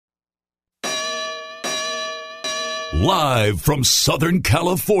Live from Southern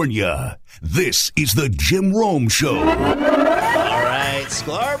California, this is the Jim Rome Show. All right,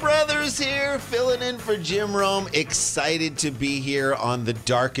 Sklar Brothers here, filling in for Jim Rome. Excited to be here on the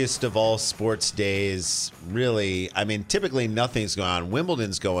darkest of all sports days. Really, I mean, typically nothing's going on.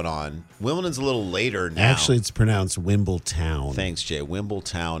 Wimbledon's going on. Wimbledon's a little later now. Actually, it's pronounced Wimbletown. Thanks, Jay.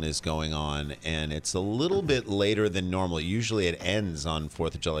 Wimbletown is going on, and it's a little bit later than normal. Usually it ends on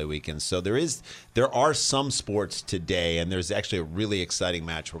 4th of July weekend. So there are some sports today, and there's actually a really exciting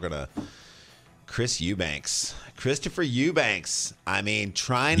match. We're going to Christopher Eubanks. I mean,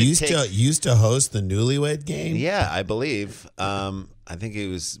 used to host the Newlywed Game. Yeah, I believe. I think it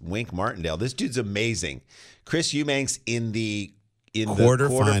was Wink Martindale. This dude's amazing. Chris Eubanks in the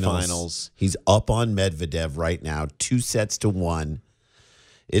quarterfinals. He's up on Medvedev right now, 2-1.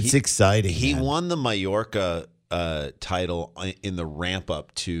 It's exciting. He man. won the Mallorca title in the ramp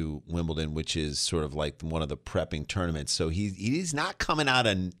up to Wimbledon, which is sort of like one of the prepping tournaments. So he's not coming out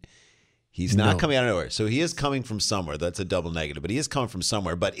of. He's not coming out of nowhere. So he is coming from somewhere. That's a double negative, but he is coming from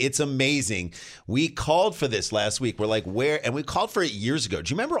somewhere. But it's amazing. We called for this last week. We're like, where? And we called for it years ago. Do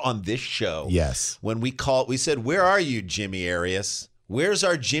you remember on this show? Yes. When we said, where are you, Jimmy Arias? Where's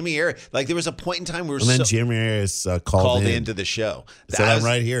our Jimmy Arias? Like there was a point in time we were then Jimmy Arias called into the show. He said, I'm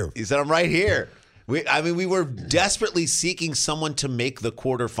right here. He said, I'm right here. We were desperately seeking someone to make the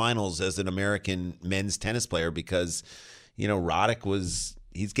quarterfinals as an American men's tennis player because, Roddick was...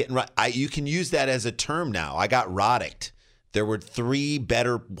 He's getting right. You can use that as a term now. I got Roddicked. There were 3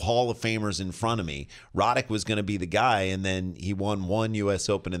 better Hall of Famers in front of me. Roddick was going to be the guy, and then he won 1 U.S.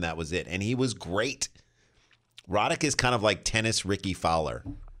 Open, and that was it. And he was great. Roddick is kind of like tennis Ricky Fowler.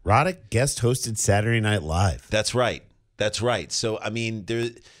 Roddick guest hosted Saturday Night Live. That's right. So, I mean,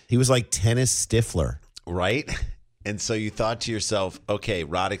 he was like tennis Stifler. Right? And so you thought to yourself, okay,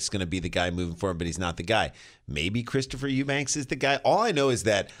 Roddick's going to be the guy moving forward, but he's not the guy. Maybe Christopher Eubanks is the guy. All I know is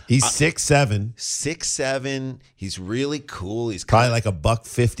that he's 6'7". 6'7". He's really cool. He's probably like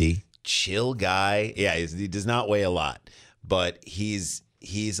 $150. Chill guy. Yeah, he does not weigh a lot, but he's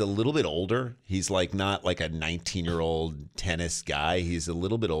a little bit older. He's not like a 19-year-old tennis guy. He's a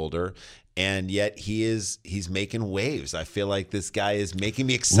little bit older. And yet he's making waves. I feel like this guy is making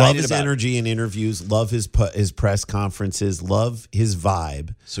me excited. Love his energy in interviews. Love his press conferences. Love his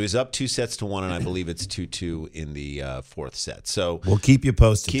vibe. So he's up 2-1, and I believe it's 2-2 in the 4th set. So we'll keep you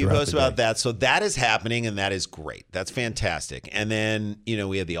posted. Keep you posted about that. So that is happening, and that is great. That's fantastic. And then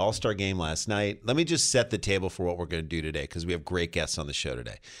we had the All-Star game last night. Let me just set the table for what we're going to do today because we have great guests on the show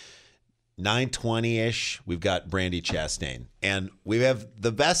today. 9:20-ish, we've got Brandi Chastain. And we have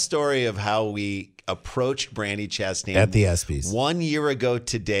the best story of how we approached Brandi Chastain. At the ESPYs. 1 year ago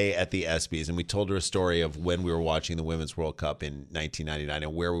today at the ESPYs. And we told her a story of when we were watching the Women's World Cup in 1999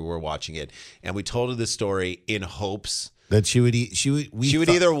 and where we were watching it. And we told her the story in hopes that she would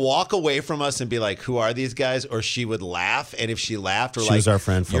either walk away from us and be like, who are these guys? Or she would laugh. And if she laughed, she was our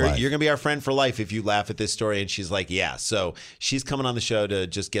friend for life. You're going to be our friend for life if you laugh at this story. And she's like, yeah. So she's coming on the show to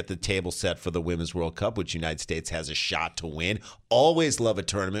just get the table set for the Women's World Cup, which United States has a shot to win. Always love a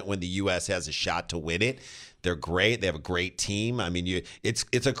tournament when the U.S. has a shot to win it. They're great. They have a great team. I mean,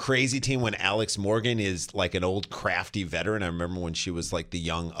 it's a crazy team when Alex Morgan is like an old crafty veteran. I remember when she was like the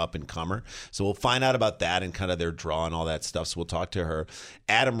young up-and-comer. So we'll find out about that and kind of their draw and all that stuff. So we'll talk to her.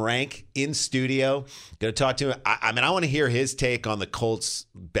 Adam Rank in studio. Going to talk to him. I mean, I want to hear his take on the Colts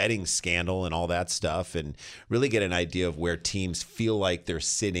betting scandal and all that stuff and really get an idea of where teams feel like they're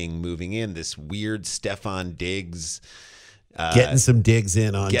sitting moving in. This weird Stephon Diggs getting some digs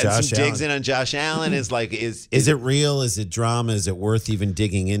in on Josh Allen. Digs in on Josh Allen is like is it real? Is it drama? Is it worth even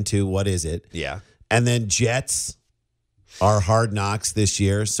digging into? What is it? Yeah. And then Jets are Hard Knocks this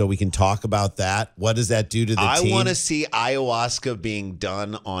year, so we can talk about that. What does that do to the team? I want to see ayahuasca being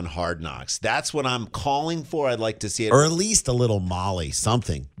done on Hard Knocks. That's what I'm calling for. I'd like to see it. Or at least a little Molly,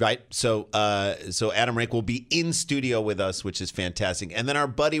 something. Right. So Adam Rank will be in studio with us, which is fantastic. And then our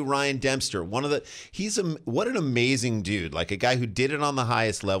buddy Ryan Dempster, what an amazing dude. Like a guy who did it on the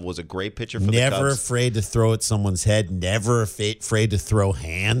highest level, was a great pitcher for the Cubs. Never afraid to throw at someone's head, never afraid to throw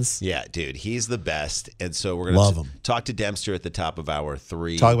hands. Yeah, dude, he's the best. And so we're going to talk to Dempster at the top of hour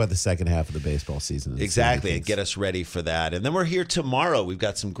 3. Talk about the second half of the baseball season. Exactly, and get us ready for that. And then we're here tomorrow. We've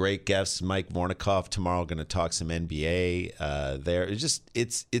got some great guests. Mike Vornikoff tomorrow, going to talk some NBA there.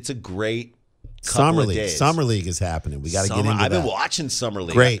 It's a great Summer League. Days. Summer League is happening. We got to get into that. I've been watching Summer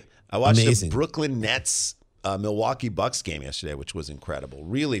League. Great. I watched Amazing. the Brooklyn Nets Milwaukee Bucks game yesterday, which was incredible.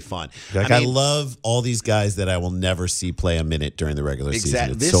 Really fun. I love all these guys that I will never see play a minute during the regular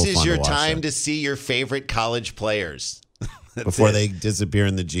season. It's this so is fun your to watch time them. to see your favorite college players. before they disappear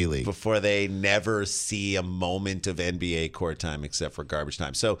in the G League. Before they never see a moment of NBA court time except for garbage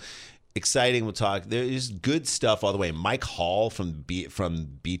time. So exciting. We'll talk. There's good stuff all the way. Mike Hall from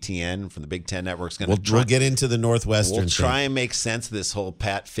BTN, from the Big Ten Network, is going to We'll get into the Northwestern. We'll try thing. and make sense of this whole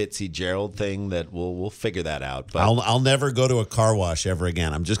Pat Fitzgerald thing. That we'll figure that out. But I'll never go to a car wash ever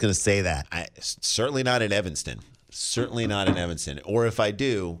again. I'm just going to say that. Certainly not in Evanston. Certainly not in Evanston. Or if I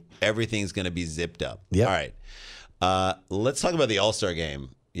do, everything's going to be zipped up. Yep. All right. Let's talk about the All-Star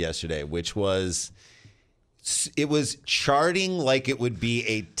game yesterday, which was. It was charting like it would be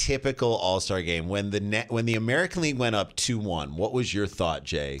a typical All-Star game. When the American League went up 2-1, what was your thought,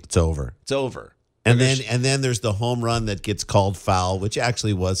 Jay? It's over. It's over. And then there's the home run that gets called foul, which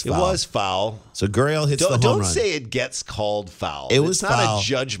actually was foul. It was foul. So Gurriel hits the home run. Don't say it gets called foul. It's not foul. A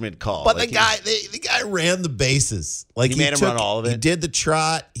judgment call. But the guy ran the bases. Like he made him run all of it. He did the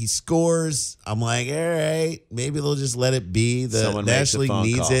trot. He scores. I'm like, all right, maybe they'll just let it be. The National League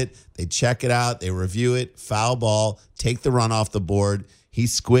needs it. They check it out. They review it. Foul ball. Take the run off the board. He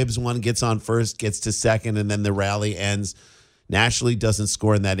squibs one, gets on first, gets to second, and then the rally ends. National League doesn't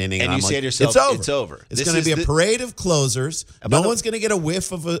score in that inning. And I'm you say like, to yourself, it's over. It's This going to is be a parade of closers. No one's going to get a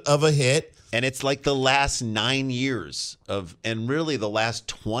whiff of a hit. And it's like the last 9 years and really the last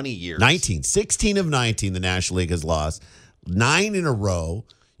 20 years. 16 of 19 the National League has lost. 9 in a row.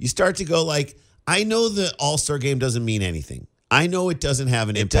 You start to go like, I know the All-Star game doesn't mean anything. I know it doesn't have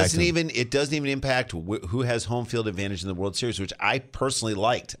an impact. It doesn't even impact who has home field advantage in the World Series, which I personally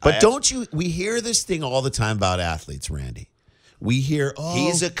liked. But we hear this thing all the time about athletes, Randy. We hear,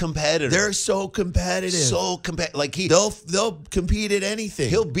 he's a competitor. They're so competitive. Like they'll compete at anything.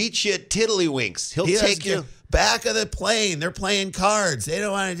 He'll beat you at tiddlywinks. He'll take you back of the plane. They're playing cards. They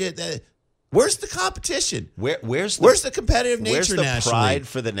don't want to do that. Where's the competition? Where's the competitive nature? Where's the National pride League?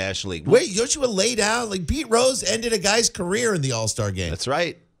 for the National League? Wait, don't you lay down? Like Pete Rose ended a guy's career in the All-Star game. That's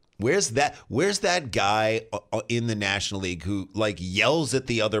right. Where's that guy in the National League who like yells at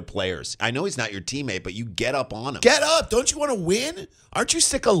the other players? I know he's not your teammate, but you get up on him. Get up. Don't you want to win? Aren't you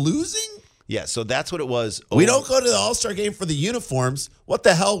sick of losing? Yeah, so that's what it was. We don't go to the All-Star game for the uniforms. What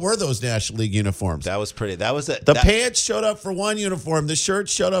the hell were those National League uniforms? That was pretty. The pants showed up for one uniform. The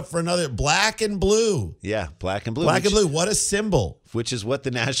shirts showed up for another. Black and blue. Yeah, black and blue. Black and blue. What a symbol. Which is what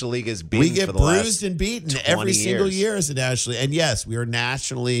the National League has been. We get for the last bruised and beaten every single year as a National League. And yes, we are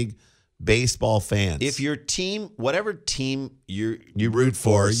National League baseball fans. If your team, whatever team you root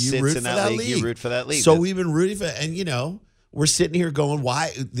for, you root for that league. You root for that league. So we've been rooting for, and we're sitting here going,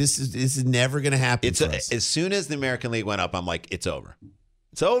 why this is never going to happen for us. As soon as the American League went up, I'm like, it's over.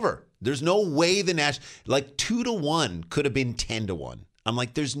 It's over. There's no way the National, like 2-1 could have been 10-1. I'm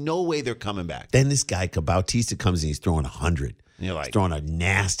like, there's no way they're coming back. Then this guy Bautista comes and he's throwing 100. And you're like, he's throwing a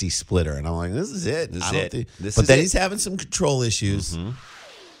nasty splitter, and I'm like, this is it. But then he's having some control issues. Mm-hmm.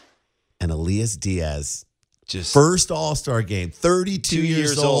 And Elias Diaz. First All-Star game, 32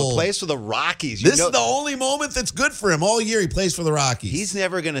 years old. Plays for the Rockies. This is the only moment that's good for him all year. He plays for the Rockies. He's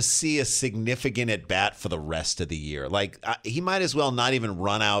never going to see a significant at-bat for the rest of the year. Like, he might as well not even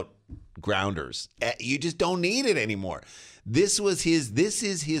run out grounders. You just don't need it anymore. This is his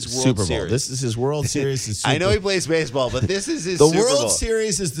World Super Bowl. Series. This is his World Series. I know he plays baseball, but this is his the Super Bowl. World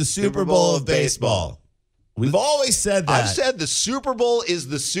Series is the Super Bowl of baseball. We've always said that. I've said the Super Bowl is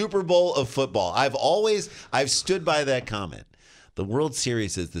the Super Bowl of football. I've stood by that comment. The World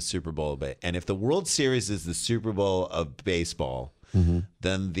Series is the Super Bowl of baseball. And if the World Series is the Super Bowl of baseball,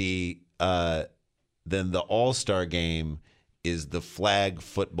 then the All-Star game is the flag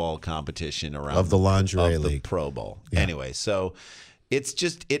football competition around of the lingerie of league, the Pro Bowl. Yeah. Anyway, so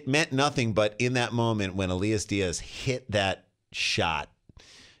it meant nothing, but in that moment when Elias Diaz hit that shot,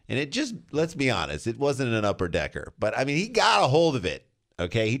 and it just, let's be honest, it wasn't an upper decker. But, I mean, he got a hold of it,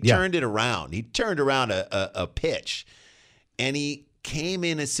 okay? He turned it around. He turned around a pitch. And he came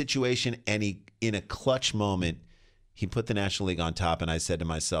in a situation, and in a clutch moment, he put the National League on top. And I said to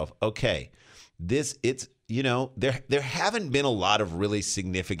myself, okay, there haven't been a lot of really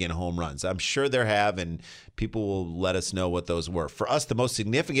significant home runs. I'm sure there have, and people will let us know what those were. For us, the most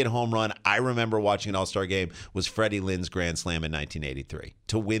significant home run I remember watching an All-Star game was Freddie Lynn's Grand Slam in 1983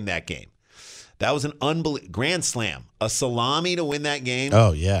 to win that game. That was an unbelievable Grand Slam, a salami to win that game.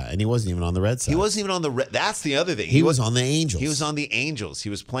 Oh, yeah, and he wasn't even on the Red Sox. He wasn't even on the Red. That's the other thing. He was on the Angels. He was on the Angels. He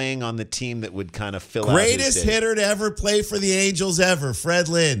was playing on the team that would kind of fill out greatest hitter to ever play for the Angels ever, Fred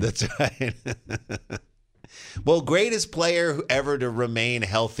Lynn. That's right. Well, greatest player ever to remain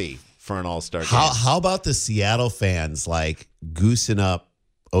healthy for an All-Star game. How about the Seattle fans like goosing up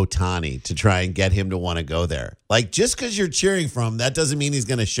Ohtani to try and get him to want to go there. Like, just because you're cheering for him, that doesn't mean he's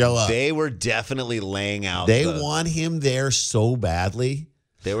going to show up. They were definitely laying out. They want him there so badly.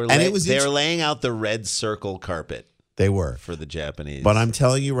 They were laying out the red circle carpet. They were for the Japanese. But I'm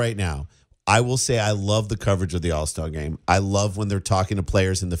telling you right now, I will say I love the coverage of the All-Star game. I love when they're talking to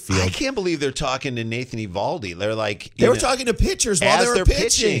players in the field. I can't believe they're talking to Nathan Eovaldi. They're like they were talking to pitchers while they were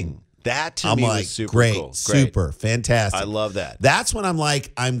pitching. That to me was super great, cool. Super, fantastic. I love that. That's when I'm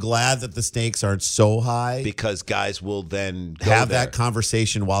like, I'm glad that the stakes aren't so high because guys will then have that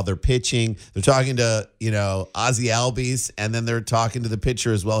conversation while they're pitching. They're talking to Ozzie Albies, and then they're talking to the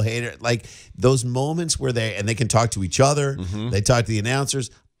pitcher as well. Hader, like those moments where they can talk to each other. Mm-hmm. They talk to the announcers.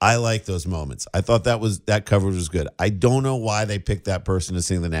 I like those moments. I thought that coverage was good. I don't know why they picked that person to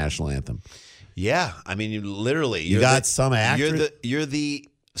sing the national anthem. Yeah, I mean, you got some actor.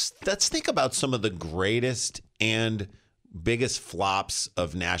 Let's think about some of the greatest and biggest flops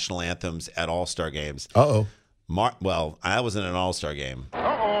of national anthems at All-Star games. Uh-oh. Well, I was in an All-Star game.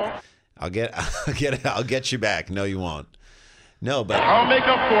 Uh-oh. I'll get you back. No, you won't. No, but I'll make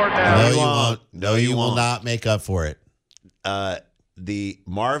up for it now. No, you won't. No, you will not make up for it. The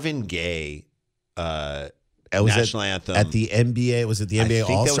Marvin Gaye national anthem at the NBA. Was it the NBA All-Star game? I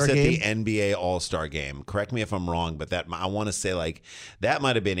think that was at the NBA All-Star game. Correct me if I'm wrong, but I want to say like that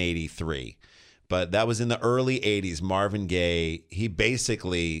might have been 83. But that was in the early 80s. Marvin Gaye, he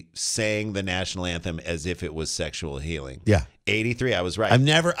basically sang the national anthem as if it was sexual healing. Yeah. 83, I was right. I've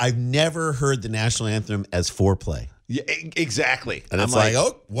never heard the national anthem as foreplay. Yeah, exactly. And it's like,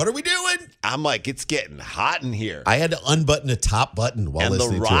 oh, what are we doing? I'm like, it's getting hot in here. I had to unbutton the top button while listening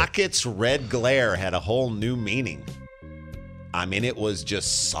to it. And the Rockets' red glare had a whole new meaning. I mean, it was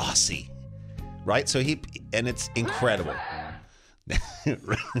just saucy, right? So and it's incredible.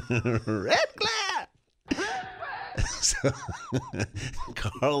 Red glare. So,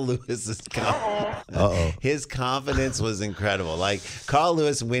 Carl Lewis's his confidence was incredible. Like Carl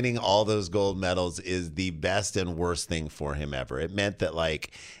Lewis winning all those gold medals is the best and worst thing for him ever. It meant that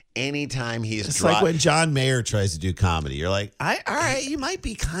like anytime he's like when John Mayer tries to do comedy, you're like, all right, you might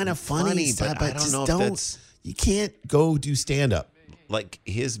be kind of funny, but I don't know you can't go do stand up. Like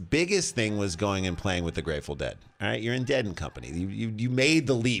his biggest thing was going and playing with the Grateful Dead. All right, you're in Dead and Company. You made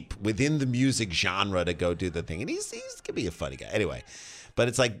the leap within the music genre to go do the thing, and he's gonna be a funny guy anyway. But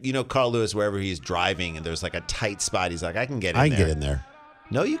it's like Carl Lewis, wherever he's driving, and there's like a tight spot. He's like, I can get in there. I can get in there.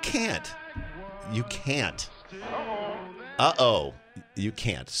 No, you can't. You can't. You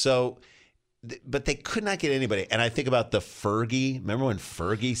can't. So. But they could not get anybody. And I think about the Fergie. Remember when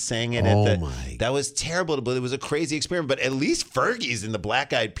Fergie sang it? That was terrible to believe. It was a crazy experiment. But at least Fergie's in the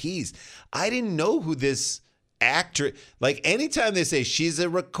Black Eyed Peas. I didn't know who this actress. Like anytime they say she's a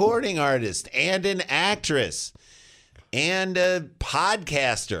recording artist and an actress and a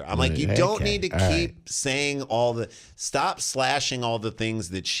podcaster, I'm like, you don't need to keep saying stop slashing all the things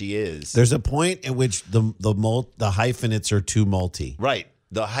that she is. There's a point in which the hyphenates are too multi. Right.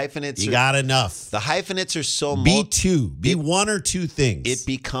 The hyphenates got enough. The hyphenates are so Be one or two things. It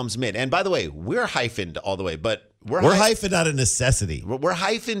becomes mid. And by the way, we're hyphened all the way, but we're hyphened out of necessity. We're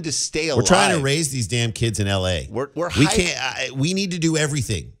hyphened to stay alive. We're trying to raise these damn kids in LA. We can't we need to do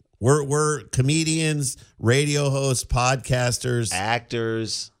everything. We're comedians, radio hosts, podcasters,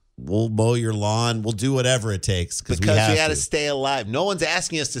 actors. We'll mow your lawn. We'll do whatever it takes because we got to stay alive. No one's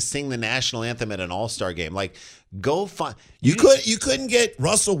asking us to sing the national anthem at an All-Star game. Like, go find. You couldn't get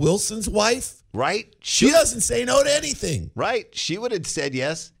Russell Wilson's wife, right? She doesn't say no to anything, right? She would have said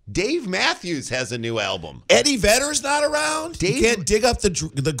yes. Dave Matthews has a new album. Eddie Vedder's not around. You can't dig up the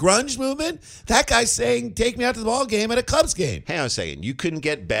grunge movement. That guy's saying, "Take me out to the ball game at a Cubs game." Hang on a second. You couldn't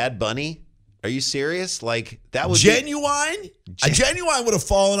get Bad Bunny. Are you serious? Like that would Genuine? Genuine would have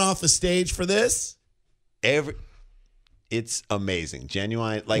fallen off the stage for this. It's amazing.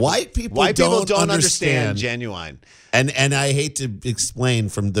 Genuine. Like white people don't understand Genuine. And I hate to explain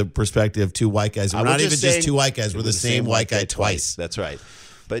from the perspective of two white guys. We're not even just two white guys. We're the same white guy twice. That's right.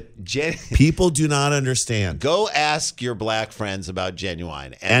 But people do not understand. Go ask your black friends about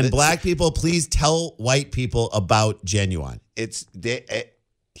Genuine. And black people, please tell white people about Genuine.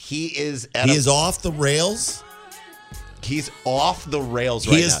 He is off the rails. He's off the rails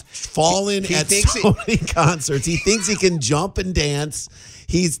right now. He has fallen at so many concerts. He thinks he can jump and dance.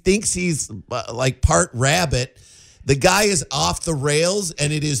 He thinks he's like part rabbit. The guy is off the rails,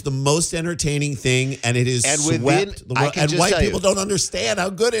 and it is the most entertaining thing, and it is swept. And white people don't understand how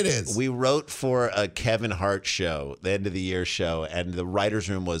good it is. We wrote for a Kevin Hart show, the end of the year show, and the writer's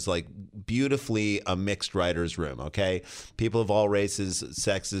room was like beautifully a mixed writer's room, okay? People of all races,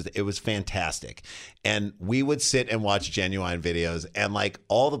 sexes. It was fantastic. And we would sit and watch Genuine videos, and like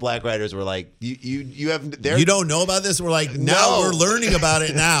all the black writers were like, you don't know about this? We're like, no, we're learning about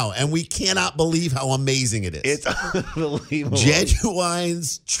it now, and we cannot believe how amazing it is. It's unbelievable.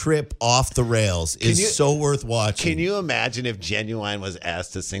 Genuine's trip off the rails is so worth watching. Can you imagine if Genuine was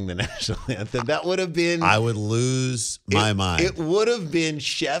asked to sing the national anthem? That would have been... I would lose my mind. It would have been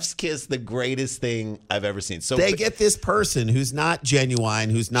chef's kiss, the greatest thing I've ever seen. So they get this person who's not genuine,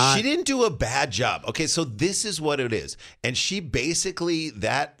 who's not... She didn't do a bad job. Okay, so this is what it is. And she basically,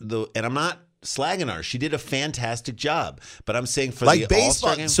 and I'm not slagging her. She did a fantastic job. But I'm saying for the baseball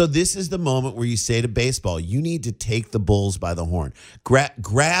All-Star game. So this is the moment where you say to baseball, you need to take the bulls by the horn. Grab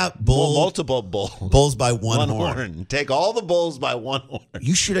multiple bulls by one horn. Take all the bulls by one horn.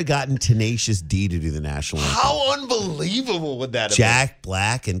 You should have gotten Tenacious D to do the national anthem. How unbelievable would that have been? Jack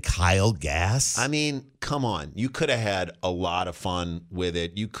Black and Kyle Gass. I mean, come on. You could have had a lot of fun with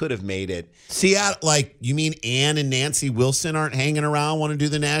it. You could have made it. Seattle, you mean Ann and Nancy Wilson aren't hanging around, want to do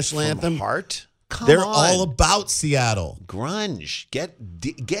the national anthem? Heart? They're all about Seattle. Grunge. Get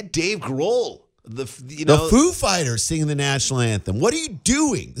Dave Grohl. The Foo Fighters singing the national anthem. What are you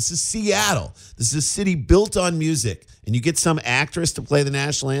doing? This is Seattle. This is a city built on music. And you get some actress to play the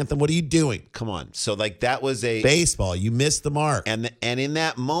national anthem. What are you doing? Come on. So that was a baseball. You missed the mark. And in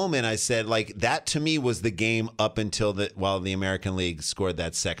that moment, I said that to me was the game up until while the American League scored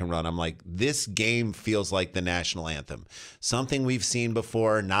that second run. I'm like, this game feels like the national anthem. Something we've seen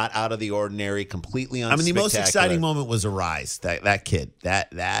before, not out of the ordinary, completely unspectacular. I mean, the most exciting moment was Arise. That kid.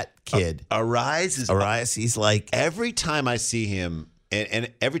 That kid. Arise. He's like, every time I see him.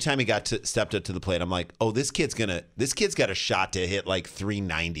 And every time he stepped up to the plate, I'm like, oh, this kid's got a shot to hit like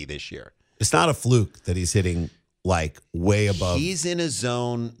 390 this year. It's not a fluke that he's hitting way above. He's in a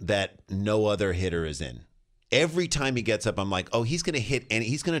zone that no other hitter is in. Every time he gets up, I'm like, oh, he's going to hit and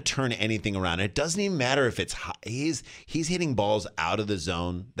he's going to turn anything around. It doesn't even matter if it's high. He's hitting balls out of the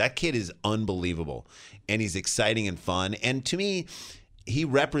zone. That kid is unbelievable, and he's exciting and fun. And to me, he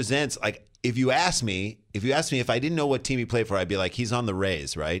represents If you ask me if I didn't know what team he played for, I'd be like, he's on the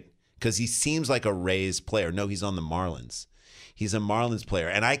Rays, right? Because he seems like a Rays player. No, he's on the Marlins. He's a Marlins player.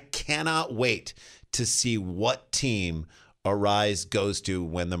 And I cannot wait to see what team Arise goes to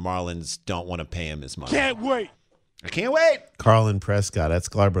when the Marlins don't want to pay him his money. Can't wait. I can't wait. Carlin Prescott at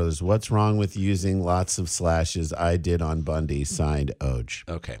Sklar Brothers. What's wrong with using lots of slashes? I did on Bundy. Signed, Oj.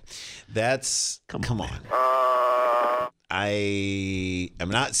 Okay. Come on. I am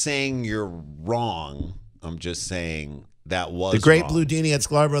not saying you're wrong. I'm just saying that was the great wrong. Blue Dini at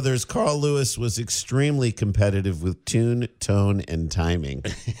Sklar Brothers. Carl Lewis was extremely competitive with tune, tone, and timing.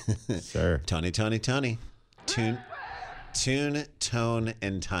 Sir. Tony. Tune, tone,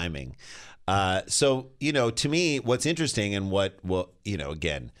 and timing. So, to me, what's interesting and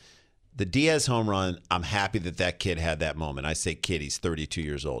again, the Diaz home run, I'm happy that kid had that moment. I say kid, he's 32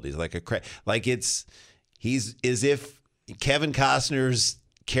 years old. He's he's as if Kevin Costner's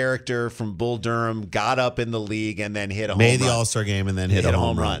character from Bull Durham got up in the league and then hit a home run. Made the All-Star game and then hit a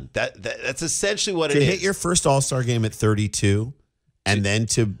home run. That's essentially what it is. To hit your first All-Star game at 32 and then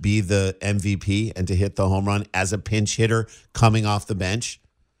to be the MVP and to hit the home run as a pinch hitter coming off the bench.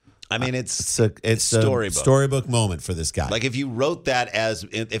 I mean, it's a storybook moment for this guy. If you wrote that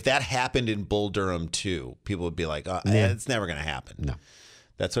if that happened in Bull Durham too, people would be like, it's never going to happen. No.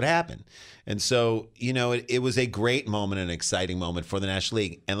 That's what happened. And so, it was a great moment, an exciting moment for the National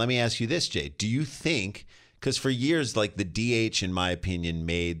League. And let me ask you this, Jay. Do you think, because for years, the DH, in my opinion,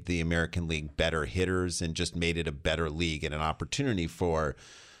 made the American League better hitters and just made it a better league and an opportunity for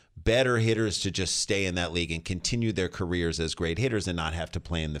better hitters to just stay in that league and continue their careers as great hitters and not have to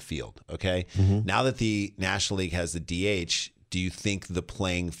play in the field, okay? Mm-hmm. Now that the National League has the DH, do you think the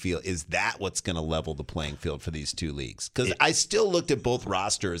playing field, is that what's going to level the playing field for these two leagues? Because I still looked at both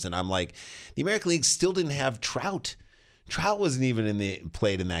rosters and I'm like, the American League still didn't have Trout. Trout wasn't even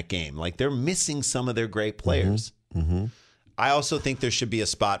played in that game. They're missing some of their great players. Mm-hmm. Mm-hmm. I also think there should be a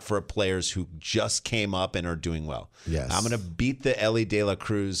spot for players who just came up and are doing well. Yes. I'm going to beat the Ellie De La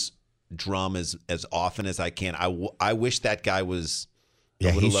Cruz drum as often as I can. I wish that guy was...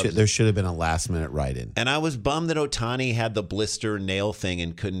 Yeah, there should have been a last-minute write-in. And I was bummed that Ohtani had the blister nail thing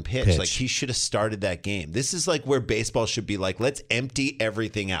and couldn't pitch. He should have started that game. This is where baseball should be let's empty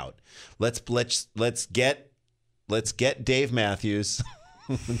everything out. Let's get Dave Matthews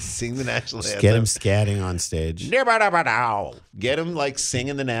sing the national anthem. Get him scatting on stage. Get him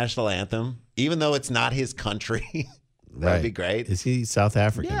singing the national anthem, even though it's not his country. That'd be great. Is he South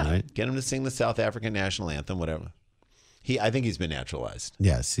African, right? Get him to sing the South African national anthem, whatever. I think he's been naturalized.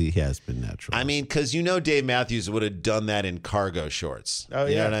 Yes, he has been naturalized. I mean, because Dave Matthews would have done that in cargo shorts. Oh,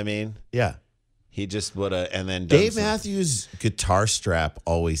 you yeah. know what I mean? Yeah. He just would have, and then Dave Matthews' guitar strap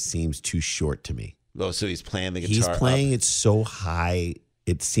always seems too short to me. Oh, so he's playing the guitar. He's playing it so high,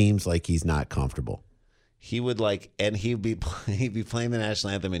 it seems like he's not comfortable. He would and he'd be playing the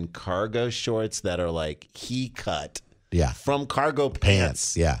national anthem in cargo shorts that are like he cut. Yeah. From cargo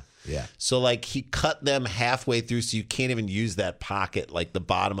pants. Yeah. So he cut them halfway through, so you can't even use that pocket. Like the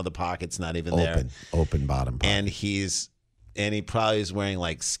bottom of the pocket's not even there. Open bottom pocket. And he probably is wearing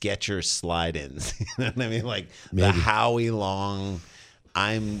like Skechers slide-ins. You know what I mean? Like Maybe. The Howie Long,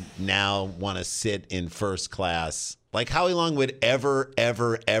 I'm now want to sit in first class. Like Howie Long would ever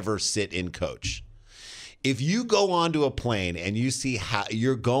sit in coach. If you go onto a plane and you see how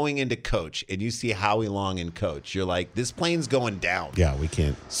you're going into coach and you see Howie Long in coach, you're like, this plane's going down. Yeah, we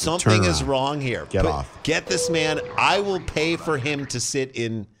can't. Something is wrong here. Get off. Get this man. I will pay for him to sit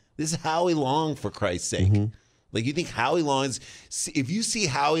in. This is Howie Long, for Christ's sake. Mm-hmm. Like, you think Howie Long is. If you see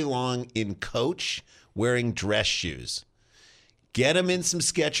Howie Long in coach wearing dress shoes, get him in some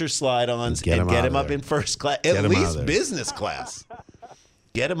Skechers slide-ons and get him up in first class, at least business class.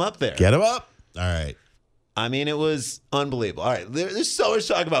 Get him up there. Get him up. All right. I mean, it was unbelievable. All right, there's so much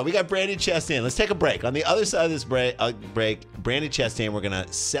to talk about. We got Brandi Chastain. Let's take a break. On the other side of this break, Brandi Chastain, we're going to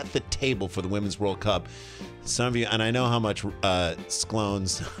set the table for the Women's World Cup. Some of you, and I know how much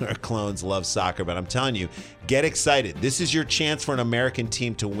clones love soccer, but I'm telling you, get excited. This is your chance for an American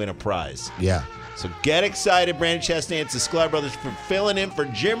team to win a prize. Yeah. So get excited, Brandi Chastain. It's the Sklar brothers for filling in for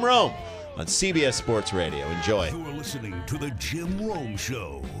Jim Rome on CBS Sports Radio. Enjoy. You're listening to the Jim Rome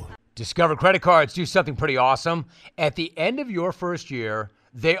Show. Discover credit cards do something pretty awesome. At the end of your first year,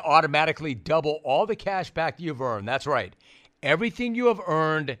 they automatically double all the cash back you've earned. That's right. Everything you have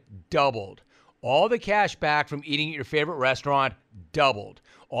earned doubled. All the cash back from eating at your favorite restaurant doubled.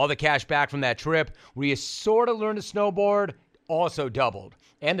 All the cash back from that trip where you sort of learned to snowboard also doubled.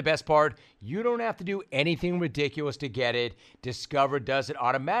 And the best part, you don't have to do anything ridiculous to get it. Discover does it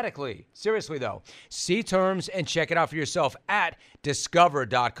automatically. Seriously, though. See terms and check it out for yourself at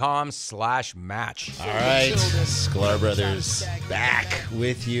discover.com/match. All right. Sklar Brothers back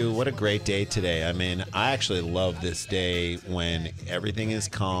with you. What a great day today. I mean, I actually love this day when everything is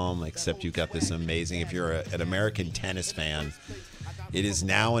calm, except you've got this amazing, if you're an American tennis fan, it is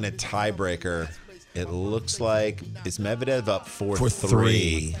now in a tiebreaker. It looks like it's Medvedev up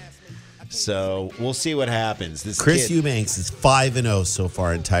 4-3. So we'll see what happens. Chris Eubanks is 5-0 so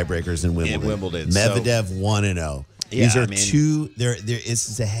far in tiebreakers in Wimbledon. Medvedev 1-0. These are two. This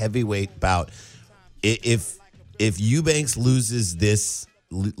is a heavyweight bout. If Eubanks loses this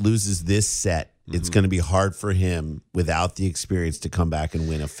set, it's going to be hard for him without the experience to come back and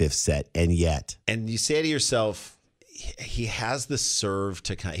win a fifth set. And you say to yourself, he has the serve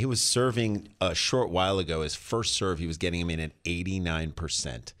to he was serving a short while ago. His first serve, he was getting him in at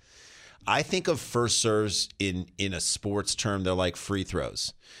 89%. I think of first serves in a sports term, they're like free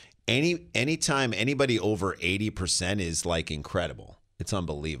throws. Anytime anybody over 80% is like incredible. It's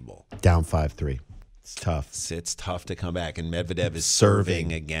unbelievable. Down 5-3. It's tough. It's tough to come back, and Medvedev is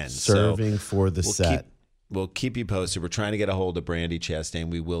serving again. Serving for the set. We'll keep you posted. We're trying to get a hold of Brandi Chastain.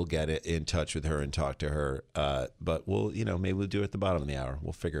 We will get in touch with her and talk to her. But maybe we'll do it at the bottom of the hour.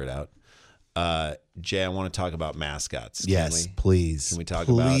 We'll figure it out. Jay, I want to talk about mascots. Yes, please. Can we talk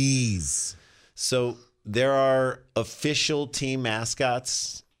about? Please. So there are official team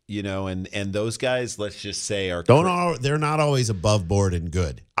mascots, and those guys, let's just say, they're not always above board and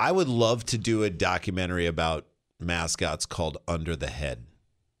good. I would love to do a documentary about mascots called Under the Head.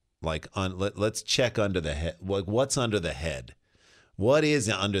 Let's check under the head. What's under the head? What is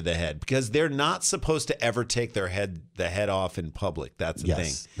under the head? Because they're not supposed to ever take the head off in public. That's the thing.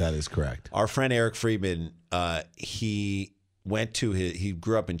 Yes, that is correct. Our friend Eric Friedman, he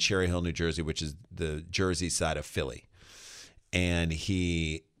grew up in Cherry Hill, New Jersey, which is the Jersey side of Philly, and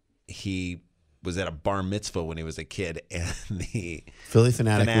he was at a bar mitzvah when he was a kid, and the Philly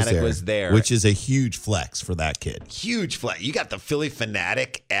Fanatic was there, which is a huge flex for that kid. Huge flex. You got the Philly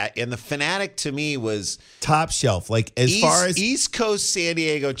Fanatic, and the Fanatic to me was top shelf. Like far as East Coast San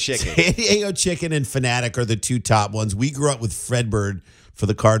Diego Chicken. San Diego Chicken and Fanatic are the two top ones. We grew up with Fred Bird for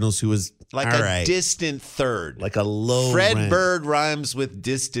the Cardinals, who was distant third, like a low. Fred Bird rhymes with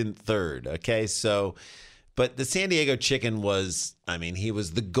distant third. Okay, so. But the San Diego Chicken was, he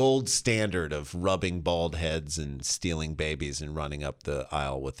was the gold standard of rubbing bald heads and stealing babies and running up the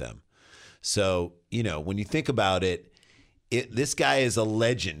aisle with them. So, when you think about it, this guy is a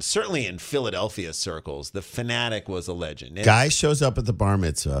legend. Certainly in Philadelphia circles, the Fanatic was a legend. Guy shows up at the bar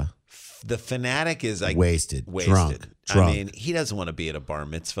mitzvah. The Fanatic is wasted, drunk. Drunk. I mean, he doesn't want to be at a bar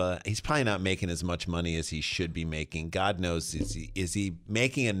mitzvah. He's probably not making as much money as he should be making. God knows, is he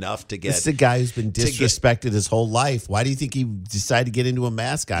making enough to get? This is a guy who's been disrespected his whole life. Why do you think he decided to get into a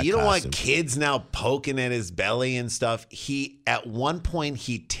mascot You don't costume? want kids now poking at his belly and stuff. At one point,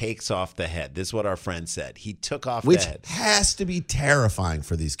 he takes off the head. This is what our friend said. He took off the head. Which has to be terrifying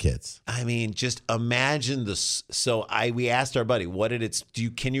for these kids. I mean, just imagine this. So we asked our buddy, what did it?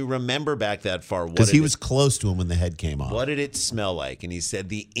 Can you remember back that far? Because he was close to him when the head came off. What did it smell like? And he said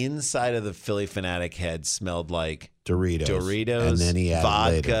the inside of the Philly Fanatic head smelled like Doritos, and then he had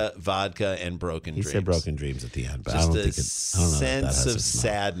vodka, and broken dreams. He said broken dreams at the end, but just I don't think a I don't know sense of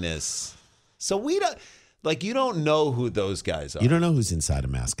sadness. So we don't you don't know who those guys are. You don't know who's inside a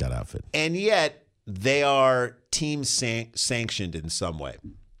mascot outfit, and yet they are team sanctioned in some way.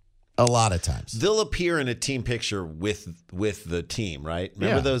 A lot of times they'll appear in a team picture with the team, right?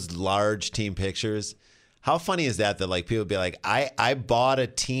 Remember those large team pictures? How funny is that like people be like, I bought a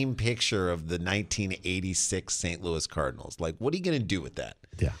team picture of the 1986 St. Louis Cardinals. Like, what are you going to do with that?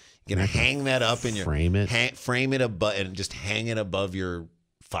 Yeah. You're going to hang that up in frame it and just hang it above your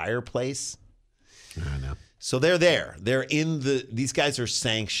fireplace? I know. So they're there. They're these guys are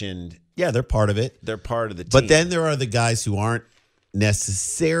sanctioned. Yeah, they're part of it. They're part of the team. But then there are the guys who aren't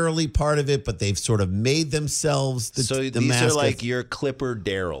necessarily part of it, but they've sort of made themselves the these mascots. Are like your Clipper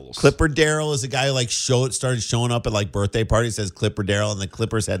Darrells. Clipper Darrell is a guy who started showing up at like birthday parties, says Clipper Darrell, and the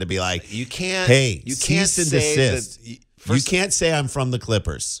Clippers had to be like, you can't cease and desist. You can't say I'm from the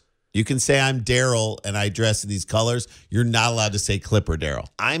Clippers. You can say I'm Darrell and I dress in these colors. You're not allowed to say Clipper Darrell.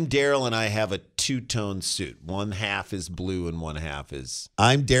 I'm Darrell and I have a two-tone suit. One half is blue and one half is...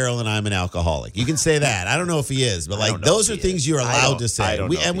 I'm Darrell and I'm an alcoholic. You can say that. I don't know if he is, but like those are things you're allowed to say.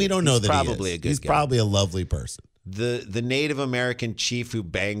 We don't know that probably he is. A good He's guy. probably a lovely person. The Native American chief who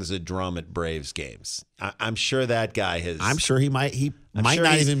bangs a drum at Braves games. I'm sure that guy has... I'm sure he might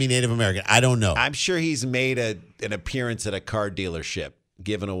not even be Native American. I don't know. I'm sure he's made an appearance at a car dealership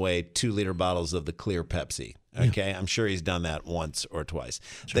giving away 2-liter bottles of the clear Pepsi. Okay, yeah. I'm sure he's done that once or twice.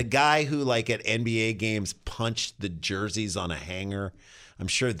 Sure. The guy who, like at NBA games, punched the jerseys on a hanger. I'm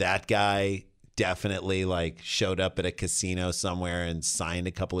sure that guy definitely like showed up at a casino somewhere and signed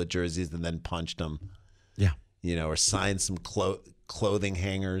a couple of jerseys and then punched them. Yeah, or signed some clothing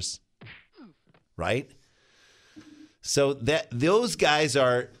hangers. Right. So those guys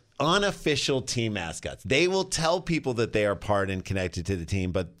are unofficial team mascots. They will tell people that they are part and connected to the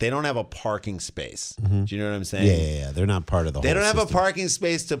team, but they don't have a parking space. Mm-hmm. Do you know what I'm saying? Yeah. They're not part of the whole They don't have system. a parking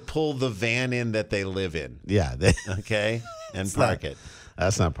space to pull the van in that they live in. Yeah. Okay? And park it.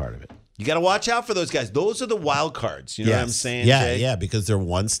 That's not part of it. You got to watch out for those guys. Those are the wild cards. You know what I'm saying, Yeah, Jay? yeah, because they're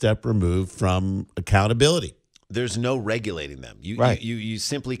one step removed from accountability. There's no regulating them. You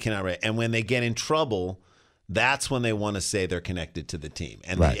simply cannot. And when they get in trouble, that's when they want to say they're connected to the team.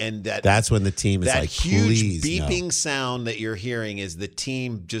 And that's when the team is that like, huge beeping sound that you're hearing is the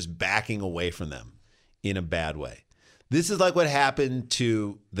team just backing away from them in a bad way. This is like what happened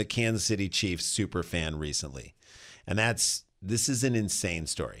to the Kansas City Chiefs superfan recently. And this is an insane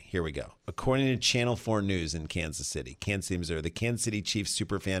story. Here we go. According to Channel 4 News in Kansas City, Missouri, the Kansas City Chiefs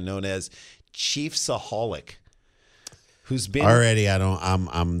superfan known as Chiefsaholic, who's been already,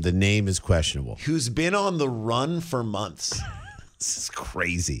 the name is questionable. Who's been on the run for months. This is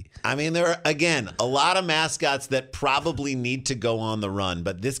crazy. I mean, there are, again, a lot of mascots that probably need to go on the run,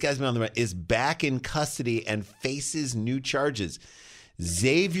 but this guy's been on the run, is back in custody and faces new charges.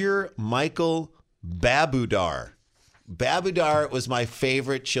 Xavier Michael Babudar. Babudar was my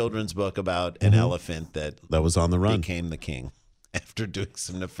favorite children's book about an elephant that was on the run. Became the king after doing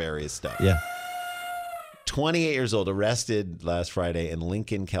some nefarious stuff. Yeah. 28 years old, arrested last Friday in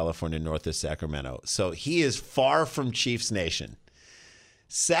Lincoln, California, north of Sacramento. So he is far from Chiefs Nation.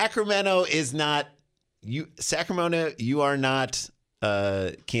 Sacramento is not you. Sacramento, you are not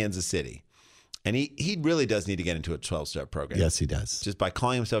Kansas City. And he really does need to get into a 12-step program. Yes, he does. Just by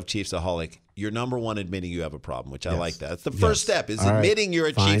calling himself Chiefsaholic, you're number one admitting you have a problem, which I like that. That's the first step is admitting you're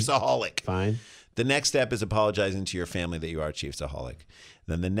a Chiefsaholic. Fine. The next step is apologizing to your family that you are a Chiefsaholic.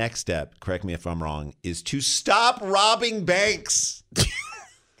 Then the next step, correct me if I'm wrong, is to stop robbing banks.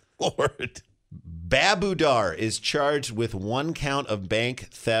 Lord. Babudar is charged with 1 count of bank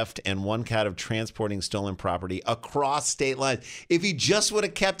theft and 1 count of transporting stolen property across state lines. If he just would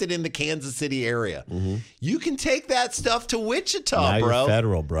have kept it in the Kansas City area, you can take that stuff to Wichita, now bro. You're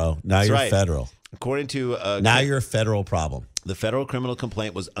federal, bro. Now That's you're right. federal. According to now you're a federal problem. The federal criminal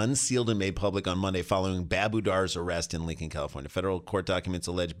complaint was unsealed and made public on Monday following Babudar's arrest in Lincoln, California. Federal court documents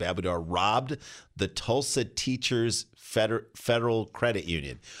allege Babudar robbed the Tulsa Teachers Federal Credit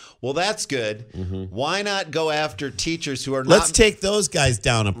Union. Well, that's good. Why not go after teachers who are not... Let's take those guys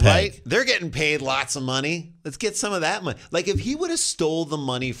down a peg. Right? They're getting paid lots of money. Let's get some of that money. Like, if he would have stole the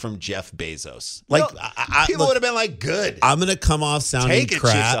money from Jeff Bezos, like, people would have been like, good. I'm going to come off sounding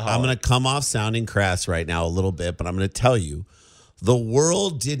crass. Chiefsaholic. I'm going to come off sounding crass right now a little bit, but I'm going to tell you, the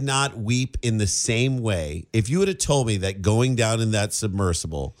world did not weep in the same way. If you would have told me that going down in that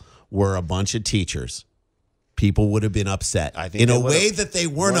submersible were a bunch of teachers, people would have been upset. I think in a way that they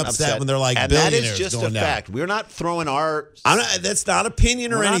weren't upset when they're like, and billionaires that is just going a down. fact. We're not throwing our... that's not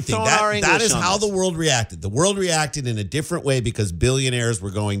opinion or anything. That is how the world reacted. The world reacted in a different way because billionaires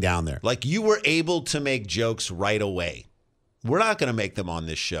were going down there. Like, you were able to make jokes right away. We're not going to make them on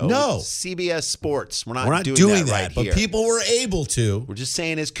this show. No. CBS Sports. We're not doing that right but here. people were able to. We're just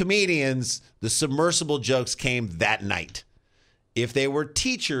saying, as comedians, the submersible jokes came that night. If they were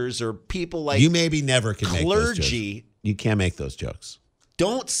teachers or people like you maybe never can make those clergy, jokes. You can't make those jokes.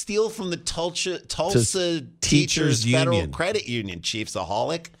 Don't steal from the Tulsa Teachers Federal Union. Credit Union,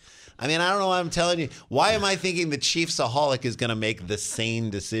 Chiefsaholic. I mean, I don't know why I'm telling you. Why am I thinking the Chiefsaholic is going to make the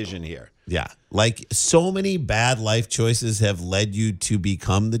sane decision here? Yeah. Like, so many bad life choices have led you to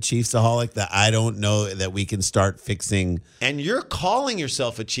become the Chiefsaholic that I don't know that we can start fixing. And you're calling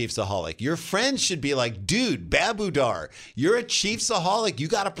yourself a Chiefsaholic. Your friends should be like, dude, Babudar, you're a Chiefsaholic. You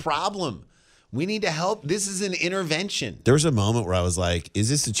got a problem. We need to help. This is an intervention. There was a moment where I was like, is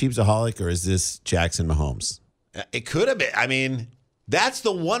this a Chiefsaholic or is this Jackson Mahomes? It could have been. I mean, that's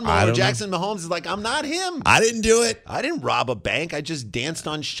the one moment where Jackson Mahomes is like, I'm not him. I didn't do it. I didn't rob a bank. I just danced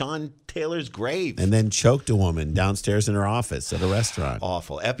on Sean Taylor's grave. And then choked a woman downstairs in her office at a restaurant.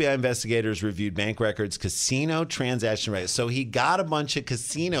 Awful. FBI investigators reviewed bank records, casino transaction records. So he got a bunch of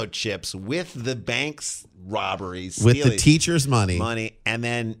casino chips with the bank's robberies. With the teacher's money. And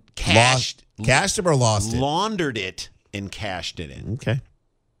then cashed them or lost it? Laundered it and cashed it in. Okay.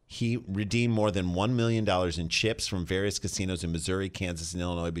 He redeemed more than $1 million in chips from various casinos in Missouri, Kansas, and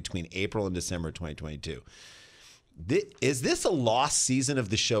Illinois between April and December 2022. Is this a lost season of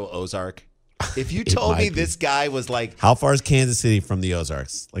the show Ozark? If you told me this guy was like... How far is Kansas City from the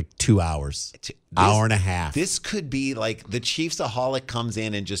Ozarks? Like 2 hours. Hour and a half. This could be like the Chiefsaholic comes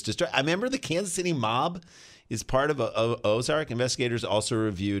in and just destroy. I remember the Kansas City mob is part of Ozark. Investigators also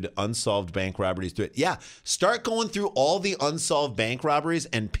reviewed unsolved bank robberies through it. Yeah, start going through all the unsolved bank robberies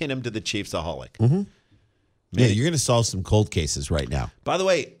and pin them to the Chiefsaholic. Mm-hmm. Yeah, you're going to solve some cold cases right now. By the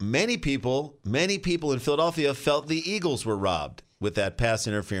way, many people in Philadelphia felt the Eagles were robbed with that pass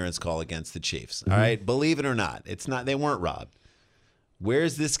interference call against the Chiefs. All right, believe it or not, it's not. They weren't robbed.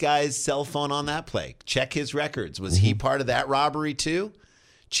 Where's this guy's cell phone on that play? Check his records. Was he part of that robbery too?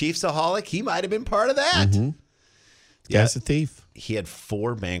 Chiefsaholic, he might have been part of that. Yeah, guy's a thief. He had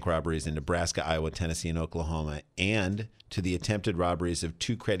 4 bank robberies in Nebraska, Iowa, Tennessee, and Oklahoma, and to the attempted robberies of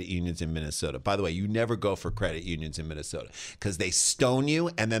 2 credit unions in Minnesota. By the way, you never go for credit unions in Minnesota because they stone you,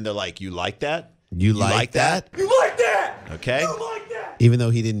 and then they're like, you like that? You like that? You like that? Okay. You like that? Even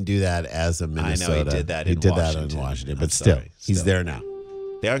though he didn't do that as a Minnesota. I know he did that in Washington. But still, he's there now.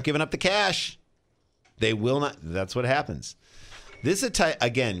 They aren't giving up the cash. They will not. That's what happens. This is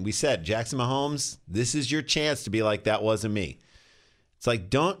again, we said, Jackson Mahomes, this is your chance to be like, that wasn't me. It's like,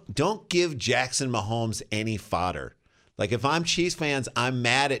 don't give Jackson Mahomes any fodder. Like, if I'm Chiefs fans, I'm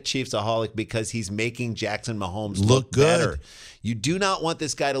mad at Chiefsaholic because he's making Jackson Mahomes look good. Better. You do not want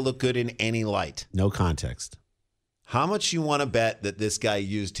this guy to look good in any light. No context. How much you want to bet that this guy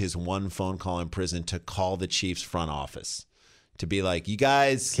used his one phone call in prison to call the Chiefs front office? To be like, you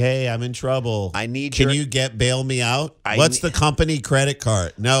guys. Okay, I'm in trouble. I need Can you bail me out? What's the company credit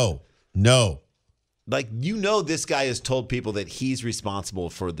card? No. Like, this guy has told people that he's responsible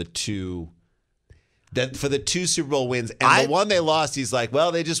for the 2 Super Bowl wins. And the one they lost, he's like,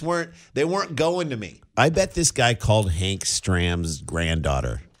 well, they weren't going to me. I bet this guy called Hank Stram's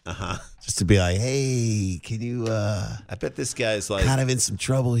granddaughter. Just to be like, hey, can you I bet this guy's like, kind of in some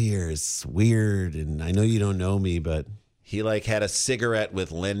trouble here. It's weird, and I know you don't know me, but he had a cigarette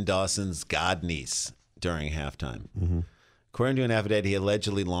with Len Dawson's godniece during halftime. According to an affidavit, he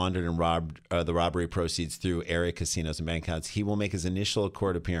allegedly laundered and robbed the robbery proceeds through area casinos and bank accounts. He will make his initial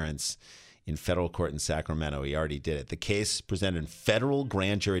court appearance in federal court in Sacramento. He already did it. The case presented in federal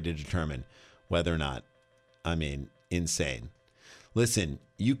grand jury to determine whether or not, insane. Listen,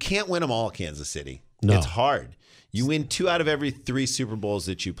 you can't win them all, Kansas City. No. It's hard. You win 2 out of every 3 Super Bowls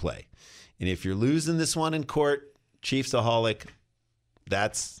that you play. And if you're losing this one in court, Chiefsaholic,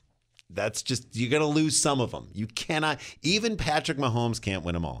 That's just, you're going to lose some of them. You cannot, even Patrick Mahomes can't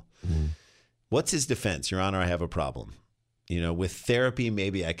win them all. What's his defense? Your Honor, I have a problem. With therapy,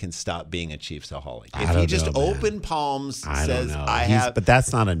 maybe I can stop being a Chiefsaholic. If he just open palms says, But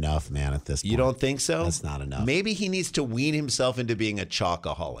that's not enough, man, at this point. You don't think so? That's not enough. Maybe he needs to wean himself into being a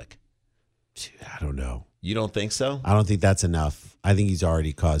chalkaholic. I don't know. You don't think so? I don't think that's enough. I think he's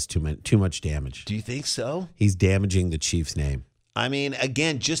already caused too much damage. Do you think so? He's damaging the Chiefs' name. I mean,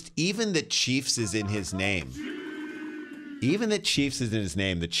 again, just even the Chiefs is in his name. Even the Chiefs is in his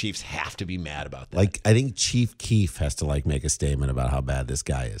name. The Chiefs have to be mad about that. I think Chief Keef has to make a statement about how bad this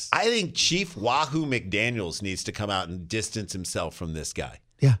guy is. I think Chief Wahoo McDaniels needs to come out and distance himself from this guy.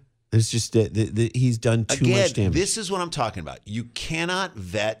 Yeah. There's just he's done too much damage. This is what I'm talking about. You cannot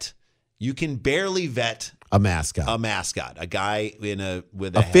vet. You can barely vet a mascot. A guy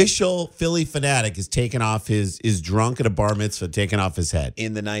with official Philly fanatic is taking off is drunk at a bar mitzvah, taking off his head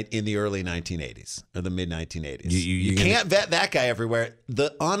in the early 1980s or the mid 1980s. You can't vet that guy everywhere.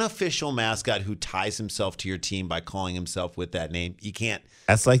 The unofficial mascot who ties himself to your team by calling himself with that name, you can't.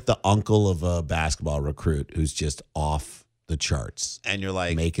 That's like the uncle of a basketball recruit who's just off the charts, and you're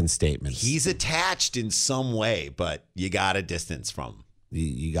like making statements. He's attached in some way, but you got to distance from him.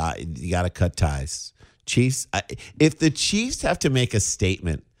 You got to cut ties. Chiefs, if the Chiefs have to make a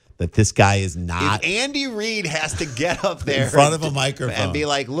statement that this guy is not. If Andy Reid has to get up there in front of a microphone and be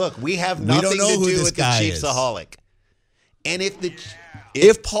like, look, we have nothing to do with the Chiefsaholic. And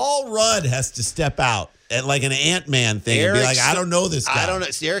if Paul Rudd has to step out at like an Ant-Man thing and be like, I don't know this guy. I don't know.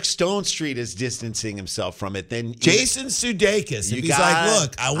 Eric Stone Street is distancing himself from it. Then Jason Sudeikis, if he's like,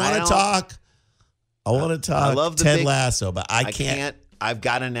 look, I want to talk. I love Ted Lasso, but I can't. I've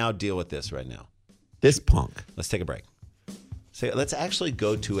got to now deal with this right now. This punk. Let's take a break. So let's actually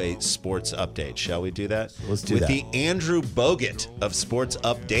go to a sports update. Shall we do that? Let's do that. With the Andrew Bogut of Sports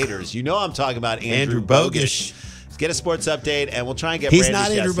Updaters. You know I'm talking about Andrew Bogish. Let's get a sports update, and we'll try and get He's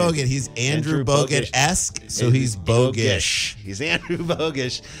not Andrew Bogut. He's Andrew Bogut-esque, so he's bogish. He's Andrew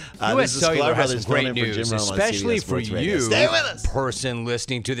Bogish. U.S. Cellular has some great news, especially for you, Stay with us. Person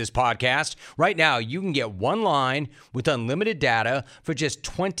listening to this podcast. Right now, you can get one line with unlimited data for just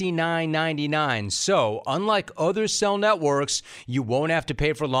 $29.99. So, unlike other cell networks, you won't have to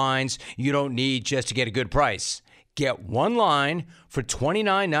pay for lines you don't need just to get a good price. Get one line for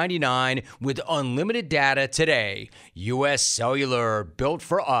 $29.99 with unlimited data today. U.S. Cellular, built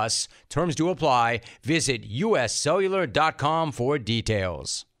for us. Terms do apply. Visit uscellular.com for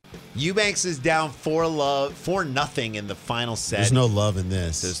details. Eubanks is down 4-0 in the final set. There's no love in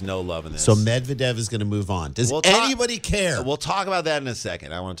this. There's no love in this. So Medvedev is going to move on. Does anybody care? We'll talk about that in a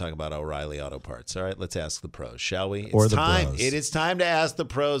second. I want to talk about O'Reilly Auto Parts. All right, let's ask the pros, shall we? Or the bros. It is time to ask the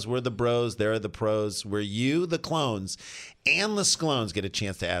pros. We're the bros. They're the pros. We're you, the clones, and the sclones get a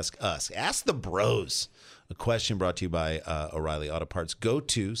chance to ask us. Ask the bros. A question brought to you by O'Reilly Auto Parts. Go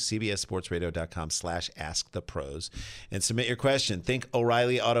to cbssportsradio.com/askthepros and submit your question. Think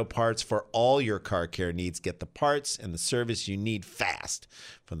O'Reilly Auto Parts for all your car care needs. Get the parts and the service you need fast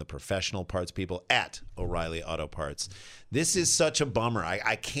from the professional parts people at O'Reilly Auto Parts. This is such a bummer.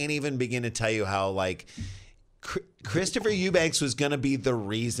 I can't even begin to tell you how, Christopher Eubanks was going to be the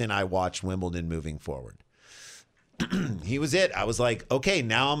reason I watched Wimbledon moving forward. He was it. I was like, okay,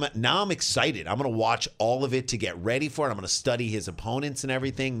 now I'm excited. I'm going to watch all of it to get ready for it. I'm going to study his opponents and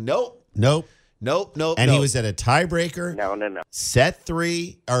everything. Nope. And he was at a tiebreaker. No. Set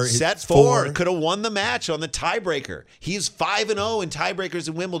 3 or set 4. Could have won the match on the tiebreaker. He's 5-0 in tiebreakers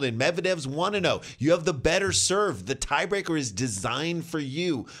in Wimbledon. Medvedev's 1-0. You have the better serve. The tiebreaker is designed for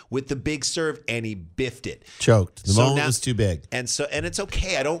you with the big serve, and he biffed it. Choked. The moment was too big. And it's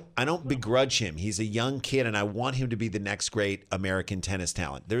okay. I don't begrudge him. He's a young kid, and I want him to be the next great American tennis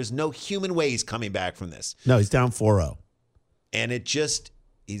talent. There's no human way he's coming back from this. No, he's down 4-0. And it's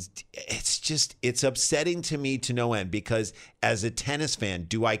upsetting to me to no end, because as a tennis fan,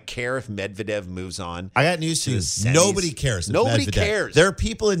 do I care if Medvedev moves on? I got news to you. Nobody cares. Nobody cares. There are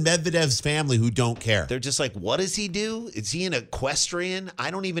people in Medvedev's family who don't care. They're just like, what does he do? Is he an equestrian?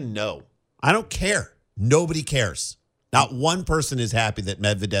 I don't even know. I don't care. Nobody cares. Not one person is happy that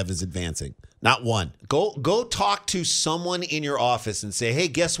Medvedev is advancing. Not one. Go talk to someone in your office and say, hey,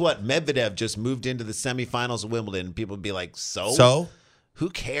 guess what? Medvedev just moved into the semifinals of Wimbledon. And people would be like, so? Who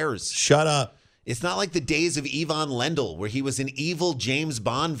cares? Shut up. It's not like the days of Ivan Lendl, where he was an evil James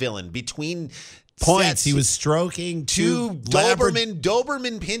Bond villain. Between points, sets, he was stroking two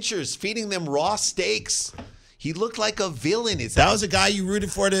Doberman pinchers, feeding them raw steaks. He looked like a villain. That was a guy you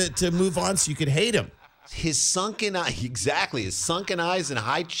rooted for to move on so you could hate him. His sunken eyes and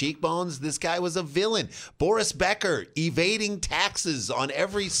high cheekbones. This guy was a villain. Boris Becker evading taxes on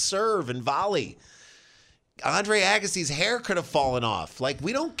every serve and volley. Andre Agassi's hair could have fallen off. Like,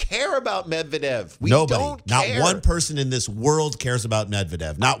 we don't care about Medvedev. Nobody. Not one person in this world cares about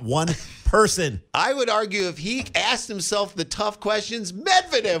Medvedev. Not one person. I would argue if he asked himself the tough questions,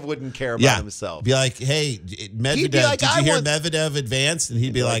 Medvedev wouldn't care about himself. Be like, hey, Medvedev, did you hear Medvedev advanced? And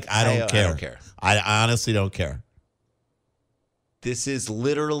he'd be like, I don't care. I don't care. I honestly don't care. This is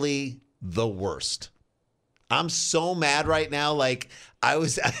literally the worst. I'm so mad right now. Like,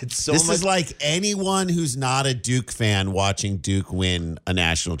 This is like anyone who's not a Duke fan watching Duke win a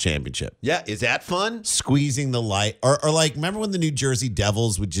national championship. Yeah, is that fun? Squeezing the light. Or like, remember when the New Jersey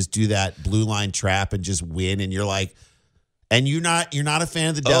Devils would just do that blue line trap and just win, and you're like, and you're not a fan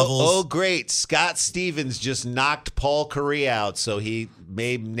of the Devils. Oh, great. Scott Stevens just knocked Paul Curry out, so he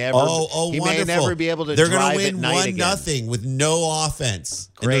may never may never be able to They're drive gonna at win night 1-0 with no offense.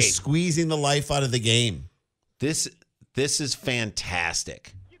 Great. And they're squeezing the life out of the game. This is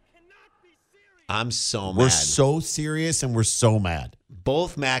fantastic. I'm so mad. We're so serious and we're so mad.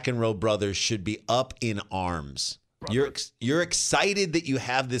 Both McEnroe brothers should be up in arms. You're excited that you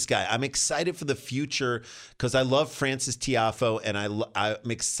have this guy. I'm excited for the future because I love Francis Tiafoe, and I'm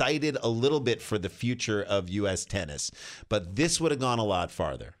excited a little bit for the future of U.S. tennis. But this would have gone a lot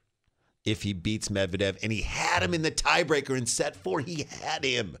farther if he beats Medvedev, and he had him in the tiebreaker in set 4. He had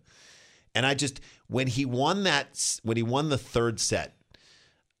him. And when he won the third set,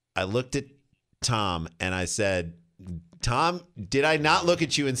 I looked at Tom and I said, Tom, did I not look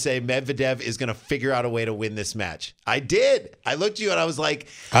at you and say Medvedev is going to figure out a way to win this match? I did. I looked at you and I was like,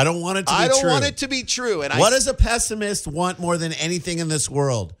 I don't want it to be true. I don't want it to be true. And what does a pessimist want more than anything in this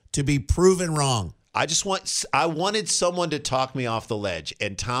world? To be proven wrong. I wanted someone to talk me off the ledge.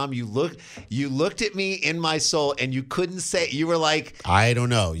 And Tom, you looked at me in my soul and you couldn't say, you were like, I don't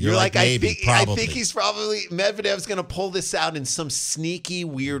know. You're like maybe, probably. I think he's probably, Medvedev's going to pull this out in some sneaky,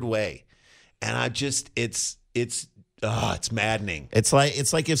 weird way. And it's maddening. It's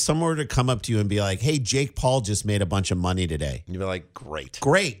like if someone were to come up to you and be like, hey, Jake Paul just made a bunch of money today. And you'd be like, great.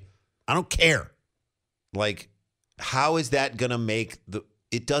 I don't care. Like, how is that going to make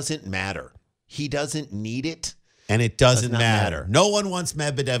it doesn't matter. He doesn't need it. And it doesn't matter. No one wants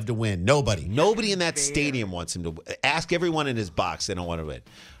Medvedev to win. Nobody in that stadium wants him to. Ask everyone in his box. They don't want to win.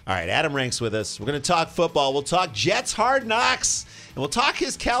 All right, Adam Rank's with us. We're going to talk football. We'll talk Jets Hard Knocks. And we'll talk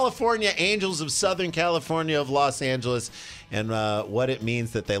his California Angels of Southern California of Los Angeles and what it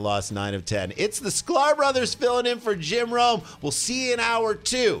means that they lost 9 of 10. It's the Sklar brothers filling in for Jim Rome. We'll see you in hour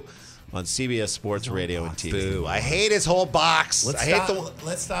 2 on CBS Sports Radio and TV. Boo. I hate his whole box.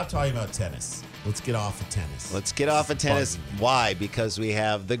 Let's stop talking about tennis. Let's get off of tennis. Why? Because we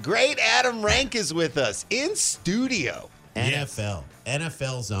have the great Adam Rank is with us in studio. NFL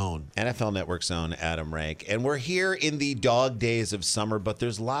Zone. NFL Network Zone, Adam Rank. And we're here in the dog days of summer, but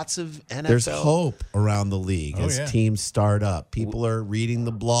there's lots of NFL. There's hope around the league as teams start up. People are reading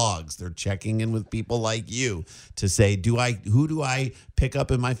the blogs. They're checking in with people like you to say, who do I pick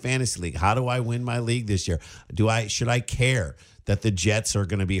up in my fantasy league? How do I win my league this year? Should I care that the Jets are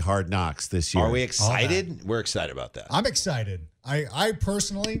going to be hard knocks this year? Are we excited? We're excited about that. I'm excited. I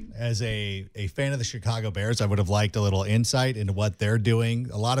personally, as a fan of the Chicago Bears, I would have liked a little insight into what they're doing.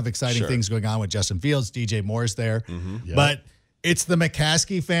 A lot of exciting things going on with Justin Fields, DJ Moore's there. Mm-hmm. Yep. But it's the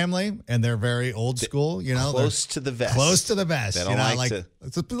McCaskey family, and they're very old school. Close to the vest. Close to the vest. They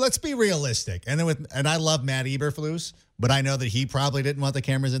don't let's be realistic. And I love Matt Eberflus, but I know that he probably didn't want the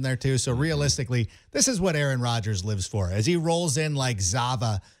cameras in there too. So realistically, this is what Aaron Rodgers lives for. As he rolls in like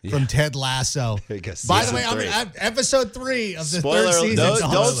Zava from Ted Lasso. By the way, I'm episode 3 of the third season.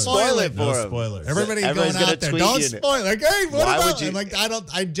 Don't spoil it for him. No spoilers. Everybody going out there. Don't spoil it. Hey, what about you? I'm like,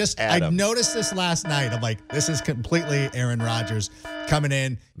 I noticed this last night. I'm like, this is completely Aaron Rodgers coming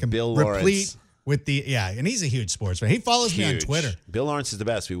in, Bill replete Lawrence. with and he's a huge sports fan. He follows me on Twitter. Bill Lawrence is the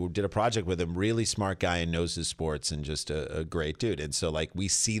best. We did a project with him. Really smart guy and knows his sports and just a great dude. And so, we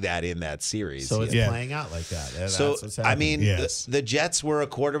see that in that series. So it's playing out like that. That's what's happening. The Jets were a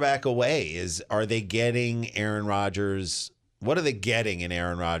quarterback away. Are they getting Aaron Rodgers? What are they getting in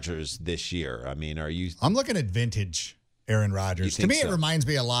Aaron Rodgers this year? I mean, I'm looking at vintage Aaron Rodgers. To me, it reminds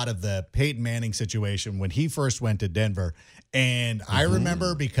me a lot of the Peyton Manning situation when he first went to Denver. And I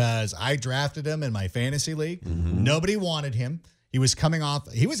remember because I drafted him in my fantasy league. Mm-hmm. Nobody wanted him. He was coming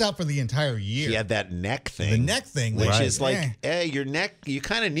off. He was out for the entire year. He had that neck thing. The neck thing, which is like, hey, your neck. You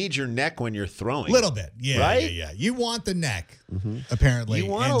kind of need your neck when you're throwing. Little bit, yeah, right? Yeah. You want the neck, apparently. You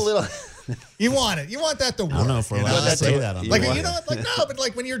want a little. You want it. You want that to work. I don't know if we're allowed to say that on like, the you know what? Like, no, but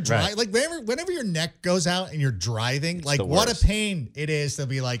like when you're driving, like whenever your neck goes out and you're driving, like what a pain it is to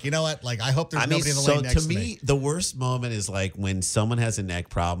be like, you know what? Like, I hope there's nobody in the lane next to me. To me, the worst moment is like when someone has a neck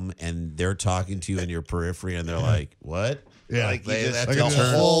problem and they're talking to you in your periphery and they're like, what? Yeah, like that's the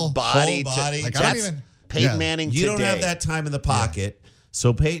whole body. Like, I don't even. Peyton Manning You today. don't have that time in the pocket.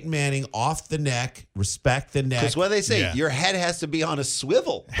 So Peyton Manning off the neck, respect the neck. Because what they say, your head has to be on a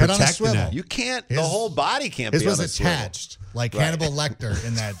swivel. Head on a Protect the swivel. neck. You can't. The whole body can't be on a swivel. His was attached, like Hannibal Lecter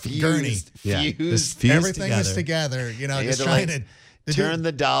in that gurney. Fused. Everything was together. You know, just trying to turn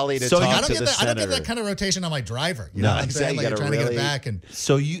the dolly to so talk to the I don't senator. get that kind of rotation on my driver. You know what I'm saying? Like, you're trying to get it back. And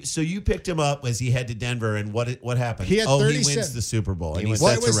so you picked him up as he head to Denver, and what happened? He had he wins the Super Bowl, and he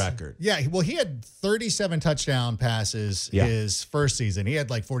sets a record. Yeah, well, he had 37 touchdown passes his first season. He had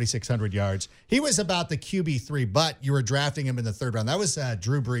like 4,600 yards. He was about the QB3, but you were drafting him in the third round. That was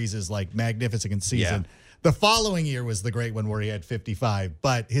Drew Brees' like magnificent season. Yeah. The following year was the great one where he had 55,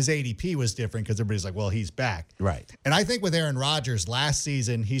 but his ADP was different because everybody's like, well, he's back. Right. And I think with Aaron Rodgers, last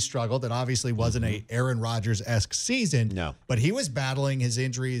season he struggled. It obviously wasn't a Aaron Rodgers-esque season. No. But he was battling his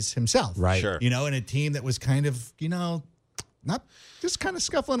injuries himself. Right. Sure. You know, in a team that was kind of, you know, not just kind of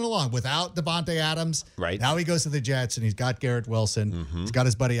scuffling along without Devontae Adams. Right. Now he goes to the Jets and he's got Garrett Wilson. He's got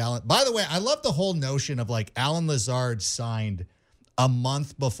his buddy Allen. By the way, I love the whole notion of like Allen Lazard signed a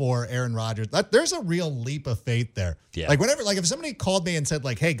month before Aaron Rodgers. There's a real leap of faith there. Yeah. Like whenever, like if somebody called me and said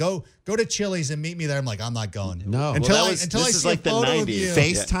like, "Hey, go to Chili's and meet me there," I'm like, I'm not going. No. until Well, I this see is like a the photo of 90s. you.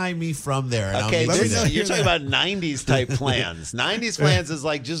 FaceTime me from there. And Okay, I'll meet you there. you're talking about 90s type plans. 90s plans is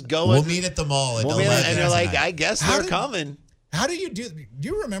like just going. We'll meet at the mall. At and 11 you're like, tonight. I guess How they're did- coming. How do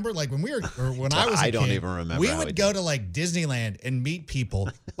you remember like when we were or when I was a I don't kid, even remember we how would we go did. to like Disneyland and meet people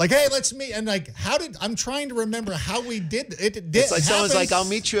like, hey, let's meet, and like I'm trying to remember how we did it. It's like someone's like, I'll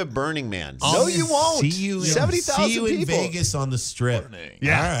meet you at Burning Man. No, you won't. See you 70,000 see you in people. Vegas on the Strip.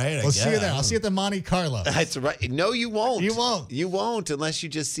 Yeah, All right. we'll see you there. I'll see you at the Monte Carlo. That's right. No, you won't. You won't. You won't unless you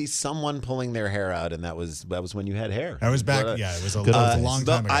just see someone pulling their hair out, and that was when you had hair. I was back. But, Yeah, it was a long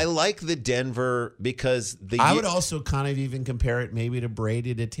time ago. I like the Denver because I would also kind of even compare it maybe to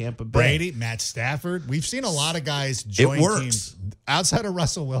Brady to Tampa Bay. Brady, Matt Stafford. We've seen a lot of guys join works. teams outside of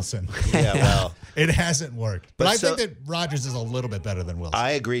Russell Wilson. Yeah, well, it hasn't worked. But I so- think that Rodgers is a little bit better than Wilson.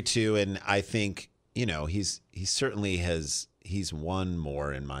 I agree too, and I think he certainly has. He's won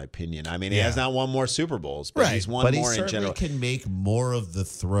more, in my opinion. I mean, he has not won more Super Bowls, but he's won But more he in certainly general. can make more of the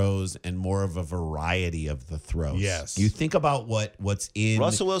throws and more of a variety of the throws. Yes. You think about what's in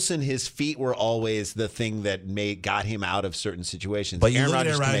Russell Wilson, his feet were always the thing that got him out of certain situations. But you Aaron look at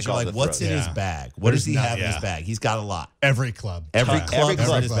Rodgers Aaron can Rodgers, make all you're like, the what's throws. in his bag? What does he have in his yeah. bag? He's got a lot. Every club. Every Touch. club Every is in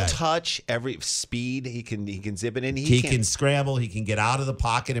club, his bag. touch, every speed, he can zip it in. He can scramble. He can get out of the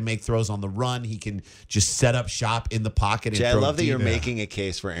pocket and make throws on the run. He can just set up shop in the pocket. And Jay, I throw love that you're deep. making a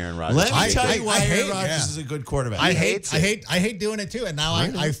case for Aaron Rodgers. Let me I- tell I- you why I hate- Aaron Rodgers yeah. is a good quarterback. I hates hate doing it too, and now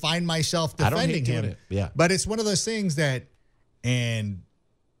I find myself I don't hate defending doing him. it. Yeah. But it's one of those things that, and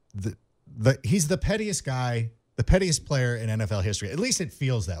he's the pettiest guy, the pettiest player in NFL history. At least it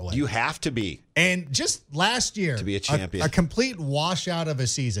feels that way. You have to be. And just last year, To be a champion. a complete washout of a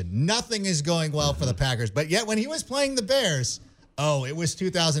season. Nothing is going well for the Packers. But yet, when he was playing the Bears, it was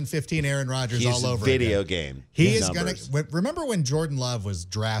 2015 Aaron Rodgers He's all over video again. game. He His is going numbers. to remember when Jordan Love was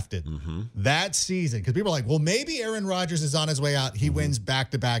drafted that season, because people are like, well, maybe Aaron Rodgers is on his way out. He wins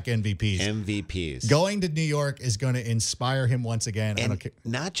back-to-back MVPs. MVPs. Going to New York is going to inspire him once again. I don't And care.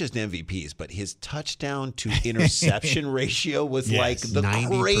 not just MVPs, but his touchdown to interception ratio was like the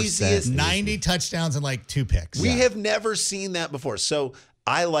 90%. craziest. 90 touchdowns and like 2 picks. We have never seen that before. So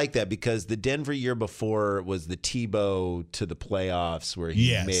I like that because the Denver year before was the Tebow to the playoffs where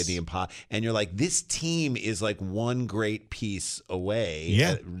he Yes. made the impossible. And you're like, this team is like one great piece away.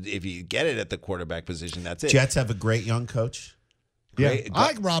 Yeah. If you get it at the quarterback position, that's it. Jets have a great young coach. Great. I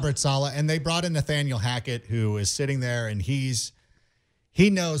like Robert Saleh, and they brought in Nathaniel Hackett, who is sitting there, and he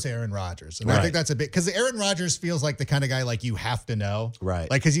knows Aaron Rodgers. And I Right. think that's a bit, because Aaron Rodgers feels like the kind of guy like you have to know. Right.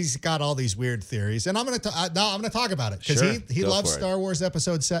 Like, because he's got all these weird theories. And I'm going to talk about it, because Sure. he Go loves for it. Star Wars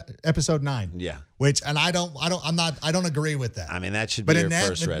episode 9. Yeah. And I don't agree with that. I mean, that should be But your in that,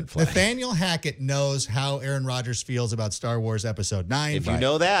 first red flag. Nathaniel Hackett knows how Aaron Rodgers feels about Star Wars Episode 9. If you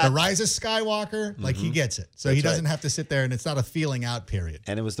know that. The Rise of Skywalker, like he gets it. So he That's doesn't right. have to sit there, and it's not a feeling out period.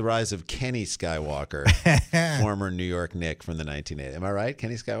 And it was the rise of Kenny Skywalker, former New York Knick from the 1980s. Am I right?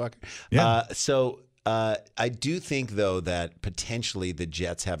 Kenny Skywalker? Yeah. So I do think, though, that potentially the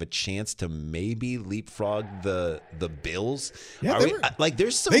Jets have a chance to maybe leapfrog the Bills. Yeah,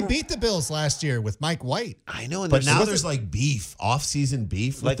 there's some. They beat the Bills last year with Mike White. I know, but now there's like beef, off-season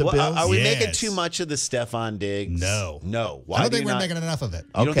beef with the Bills. Are we making too much of the Stephon Diggs? No. Why I don't think we're making enough of it.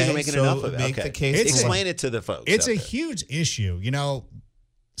 You don't think we're making enough of it? Make the case. Explain it to the folks. It's a huge issue.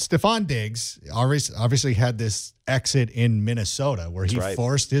 Stephon Diggs obviously had this exit in Minnesota where he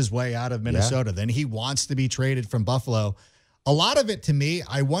forced his way out of Minnesota. Yeah. Then he wants to be traded from Buffalo. A lot of it, to me,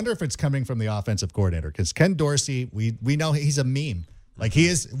 I wonder if it's coming from the offensive coordinator, because Ken Dorsey, we know he's a meme. Like, he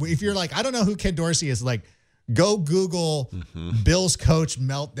is. If you're like, I don't know who Ken Dorsey is, like, go Google Bills coach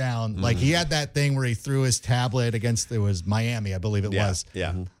meltdown. Like, he had that thing where he threw his tablet against, it was Miami, I believe it was.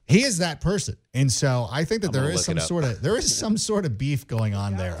 Yeah. He is that person. And so I think that there is some sort of beef going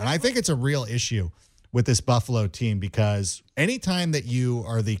on there. And I think it's a real issue with this Buffalo team, because anytime that you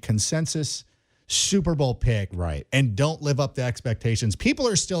are the consensus Super Bowl pick and don't live up to expectations, people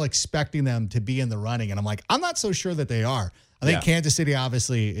are still expecting them to be in the running. And I'm like, I'm not so sure that they are. I think Kansas City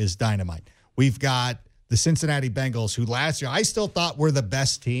obviously is dynamite. We've got the Cincinnati Bengals, who last year I still thought were the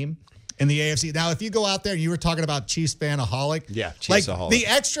best team in the AFC. Now, if you go out there, you were talking about Chiefs fanaholic. Yeah, Chiefsaholic. The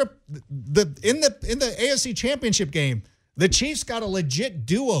extra in the AFC Championship game, the Chiefs got a legit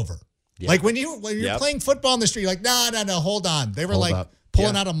do-over. Yeah. Like when you're playing football in the street, you're like, no, hold on. They were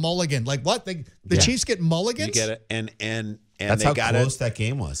pulling out a mulligan. Like what? The Chiefs get mulligans? You get it. And that's how close that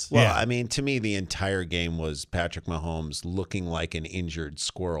game was. Well, I mean, to me, the entire game was Patrick Mahomes looking like an injured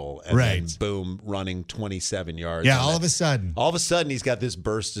squirrel, and then boom, running 27 yards. Yeah, all of a sudden, he's got this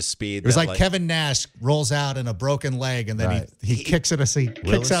burst of speed. It was like Kevin Nash rolls out in a broken leg, and then he kicks it. He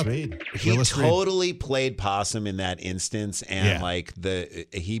kicks out. He totally played possum in that instance, and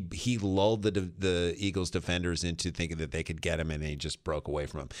he lulled the Eagles defenders into thinking that they could get him, and they just broke away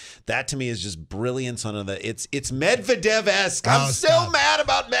from him. That to me is just brilliance on it's Medvedev-esque. I'm so mad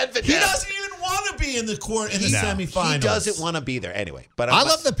about Medvedev. He doesn't even want to be in the semifinals. He doesn't want to be there anyway. But I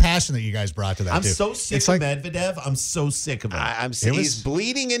love the passion that you guys brought to that. I'm so sick of Medvedev. I'm so sick of him. He's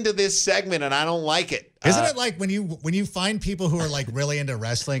bleeding into this segment, and I don't like it. Isn't it like when you find people who are like really into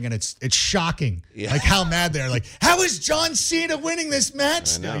wrestling, and it's shocking, like how mad they're like, how is John Cena winning this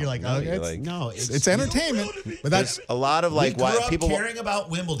match? And you're like, it's entertainment. But that's a lot of like why people caring about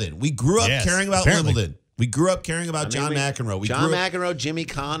Wimbledon. We grew up caring about Wimbledon. We grew up caring about John McEnroe. John McEnroe, Jimmy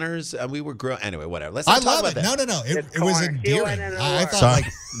Connors. We were growing. Anyway, whatever. Let's not talk about that. No. It was endearing. I thought,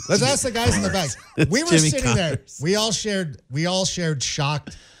 let's ask the guys in the back. We were Jimmy sitting Connors. there. We all shared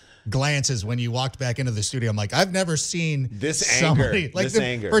shocked glances when you walked back into the studio. I'm like, I've never seen this anger.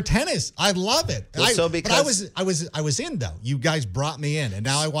 For tennis. I love it. Well, but I was in though. You guys brought me in, and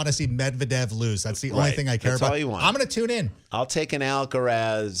now I want to see Medvedev lose. That's the only thing I care about. All you want. I'm going to tune in. I'll take an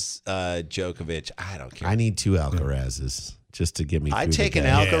Alcaraz, Djokovic. I don't care. I need 2 Alcarazes just to get me. I'd take an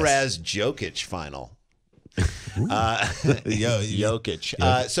Alcaraz Jokic final. Jokic.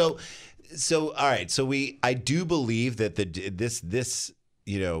 So all right. So I do believe that this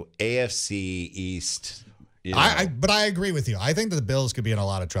AFC East. But I agree with you. I think that the Bills could be in a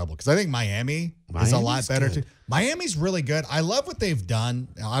lot of trouble, because I think Miami is a lot better too. Miami's really good. I love what they've done.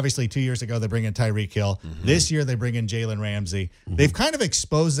 Obviously, 2 years ago, they bring in Tyreek Hill. Mm-hmm. This year, they bring in Jalen Ramsey. Mm-hmm. They've kind of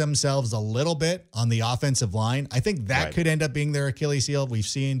exposed themselves a little bit on the offensive line. I think that could end up being their Achilles heel. We've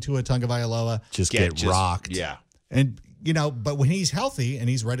seen Tua Tagovailoa just get rocked. Yeah. And, but when he's healthy and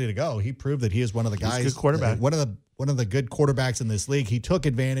he's ready to go, he proved that he is one of the guys. He's a good quarterback. One of the good quarterbacks in this league. He took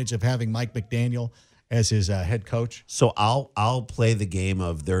advantage of having Mike McDaniel as his head coach. So I'll play the game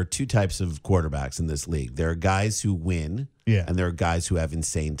of, there are 2 types of quarterbacks in this league. There are guys who win, and there are guys who have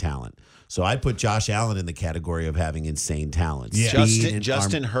insane talent. So I'd put Josh Allen in the category of having insane talent. Yeah.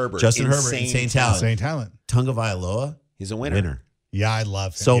 Justin Herbert. Insane talent. Insane talent. Tagovailoa, he's a winner. Yeah, I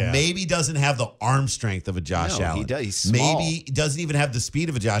love him. So maybe doesn't have the arm strength of a Josh Allen. He does. He's small. Maybe he doesn't even have the speed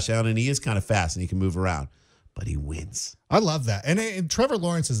of a Josh Allen, and he is kind of fast and he can move around. But he wins. I love that. And Trevor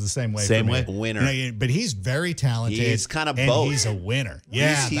Lawrence is the same way. Winner. But he's very talented. He's kind of both. And he's a winner.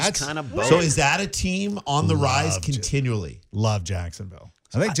 Yeah, he's kind of both. So is that a team on the rise continually? Love Jacksonville.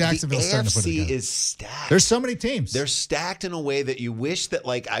 I think Jacksonville's starting to put it together. The AFC is stacked. There's so many teams. They're stacked in a way that you wish that,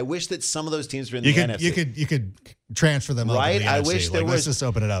 I wish that some of those teams were in the NFC. You could transfer them over to the NFC. I wish there was. Let's just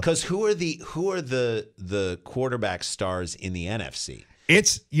open it up. Because who are the quarterback stars in the NFC?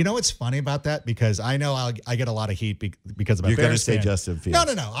 It's funny about that, because I know I get a lot of heat because of my You're going to Bears say fan. Justin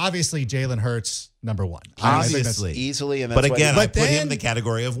Fields. No. Obviously, Jalen Hurts, number 1. Obviously. Easily. And that's but again, why I put him in the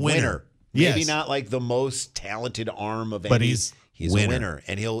category of winner. Maybe not like the most talented arm of but any. he's He's a winner,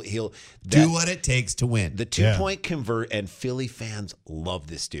 and he'll do what it takes to win. The 2-point convert, and Philly fans love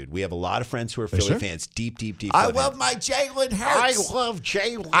this dude. We have a lot of friends who are Philly fans, deep. I love my Jalen Hurts. I love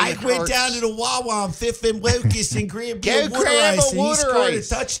Jalen. I went down to the Wawa on 5th and Lucas and grabbed a water ice, and he scored a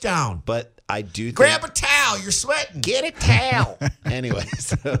touchdown. But I do grab a towel. You're sweating. Get a towel. Anyway,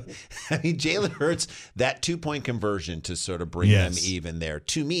 so I mean, Jalen Hurts, that 2-point conversion to sort of bring them even there,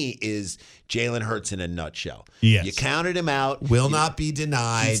 to me, is Jalen Hurts in a nutshell. Yes. You counted him out. Will not be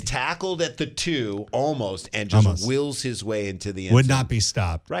denied. He's tackled at the 2 almost and just wills his way into the end Would zone. not be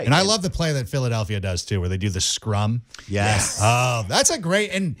stopped. Right. And I love the play that Philadelphia does too, where they do the scrum. Yes. Oh, that's a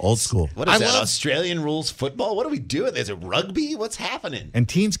great and old school. What is that? Australian rules football? What are we doing? Is it rugby? What's happening? And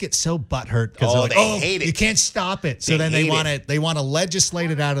teams get so butthurt because they hate it. You can't stop it. So then they want to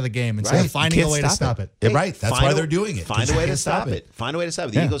legislate it out of the game instead of finding a way to stop it. Yeah, right. That's why they're doing it. Find a way to stop it. Find a way to stop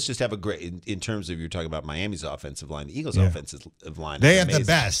it. The Eagles just have a great, in terms of, you're talking about Miami's offensive line, the Eagles' offensive line is They have amazing. the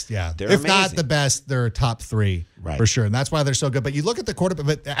best, yeah. They're if amazing. not the best, they're top 3 for sure. And that's why they're so good. But you look at the quarterback,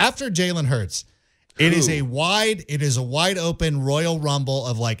 but after Jalen Hurts, it is a wide open Royal Rumble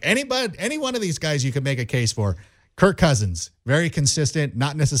of like any one of these guys you could make a case for. Kirk Cousins, very consistent,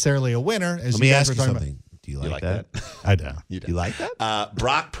 not necessarily a winner. As Let me ask you talking something. Do you like that? I do. You like that?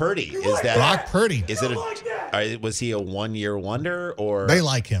 Brock Purdy. Brock Purdy. Is it was he a 1-year wonder, or they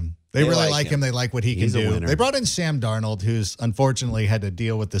like him? They really like him. They like what he can He's a do. winner. They brought in Sam Darnold, who's unfortunately had to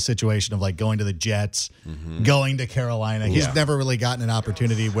deal with the situation of like going to the Jets, going to Carolina. He's never really gotten an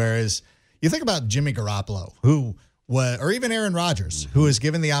opportunity. Whereas you think about Jimmy Garoppolo, or even Aaron Rodgers, who was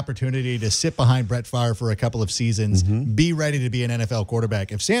given the opportunity to sit behind Brett Favre for a couple of seasons, be ready to be an NFL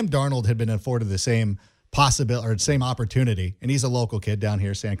quarterback. If Sam Darnold had been afforded the same possibility or same opportunity, and he's a local kid down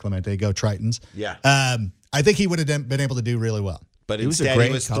here, San Clemente, go Tritons. Yeah. I think he would have been able to do really well. But He was a instead, great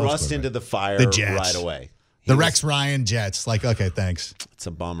he was college thrust quarterback. into the fire The Jets. right away. The Rex Ryan Jets, like, okay, thanks. It's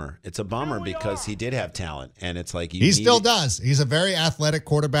a bummer. It's a bummer because he did have talent, and it's like He still does. He's a very athletic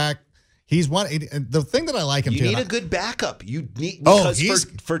quarterback. He's one. The thing that I like him You too. need a good backup. You need because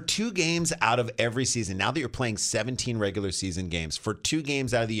for 2 games out of every season. Now that you're playing 17 regular season games, for 2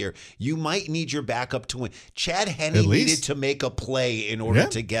 games out of the year, you might need your backup to win. Chad Henne needed to make a play in order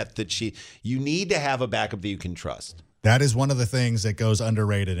to get the Chiefs. You need to have a backup that you can trust. That is one of the things that goes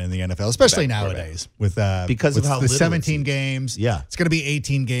underrated in the NFL, especially nowadays with Because with of how the little 17 games. Yeah. It's going to be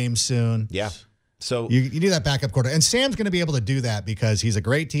 18 games soon. Yeah. So You need that backup quarter. And Sam's going to be able to do that because he's a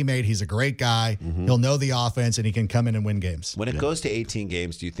great teammate. He's a great guy. He'll know the offense, and he can come in and win games. when it goes to 18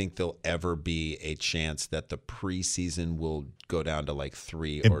 games, do you think there'll ever be a chance that the preseason will go down to like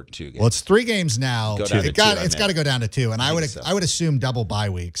 3 or 2 games? Well, it's 3 games now. Go down to 2, It's got to go down to 2. And I would assume double bye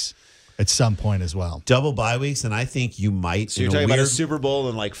weeks at some point as well. Double bye weeks, and I think you might. So you're talking about a Super Bowl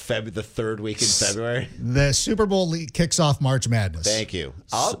in like the 3rd week in February? The Super Bowl kicks off March Madness. Thank you.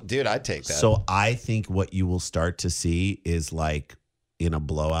 Dude, I'd take that. So I think what you will start to see is like in a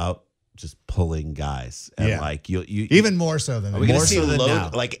blowout, just pulling guys, and like you even more so than Are we going to more see so than now.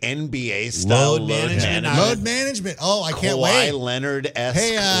 like NBA style Load management. Load management. Oh, I can't Kawhi wait. Leonard-esque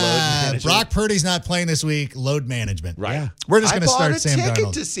Hey, load management. Brock Purdy's not playing this week. Load management. Right. Yeah. We're just going to I start bought a Sam ticket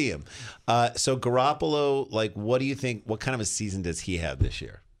Darnold. to see him. So Garoppolo, like, what do you think? What kind of a season does he have this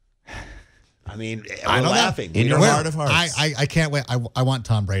year? I mean, I we're don't know. laughing. In We your don't- heart of hearts. I can't wait. I want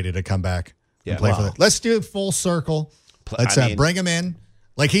Tom Brady to come back Yeah. and play for Wow. that. Let's do it full circle. Let's bring him in.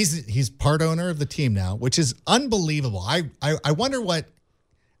 Like he's part owner of the team now, which is unbelievable. I wonder what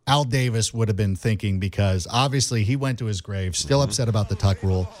Al Davis would have been thinking because obviously he went to his grave, still upset about the Tuck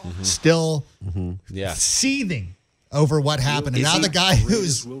rule, still Yeah. seething over what happened. And Is now he- the guy who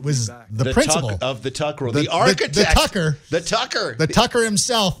was the principal Tuck of the Tuck rule, the the architect, the Tucker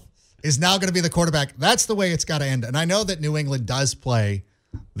himself is now going to be the quarterback. That's the way it's got to end. And I know that New England does play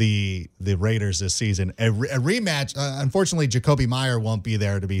the Raiders this season. A rematch. Unfortunately, Jacoby Meyer won't be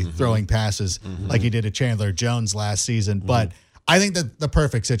there to be throwing passes like he did to Chandler Jones last season. But I think that the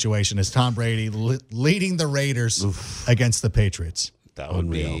perfect situation is Tom Brady leading the Raiders against the Patriots. That would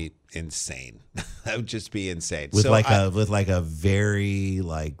be insane. That would just be insane. with So like a very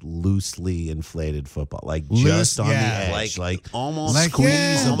like loosely inflated football, like just on the edge, like almost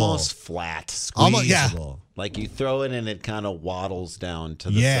squeezable, almost flat. Almost, yeah. squeezable. Like you throw it and it kind of waddles down to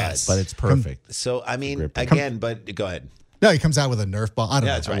the Yes. side. But it's perfect. So I mean, again, but go ahead. No, he comes out with a Nerf ball. I don't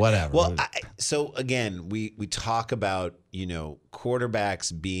know. That's right. Whatever. Well, so again, we talk about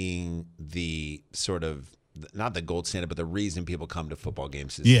quarterbacks being the sort of not the gold standard, but the reason people come to football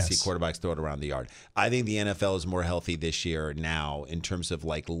games is to see quarterbacks throw it around the yard. I think the NFL is more healthy this year now in terms of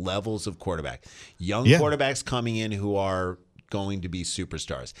like levels of quarterback. Young quarterbacks coming in who are going to be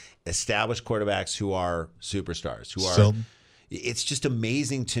superstars. Established quarterbacks who are superstars, who are it's just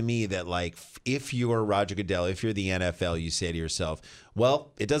amazing to me that, like, if you're Roger Goodell, if you're the NFL, you say to yourself,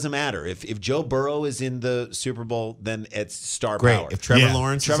 well, it doesn't matter. If Joe Burrow is in the Super Bowl, then it's star power. If Trevor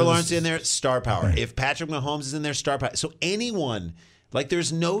Lawrence is in there, star power. Right. If Patrick Mahomes is in there, star power. So anyone, like,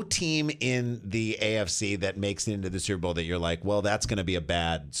 there's no team in the AFC that makes it into the Super Bowl that you're like, well, that's going to be a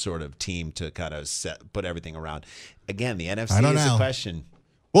bad sort of team to kind of put everything around. Again, the NFC is a question.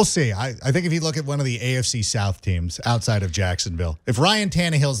 We'll see. I think if you look at one of the AFC South teams outside of Jacksonville, if Ryan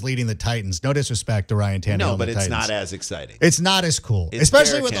Tannehill's leading the Titans, no disrespect to Ryan Tannehill. No, but it's Titans, not as exciting. It's not as cool,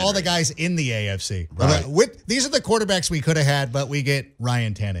 especially with all the guys in the AFC. Right. These are the quarterbacks we could have had, but we get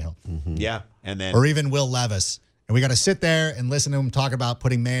Ryan Tannehill. Mm-hmm. Yeah. Or even Will Levis. And we got to sit there and listen to him talk about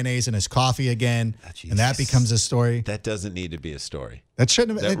putting mayonnaise in his coffee again. And that becomes a story. That doesn't need to be a story. That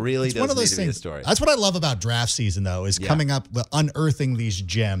shouldn't have That really it's doesn't one of those need to be a things. story. That's what I love about draft season, though, is coming up, unearthing these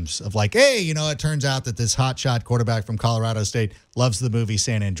gems of like, hey, it turns out that this hotshot quarterback from Colorado State loves the movie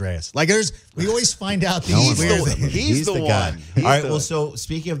San Andreas. Like, we always find out these weird things. He's the guy. All right, well, so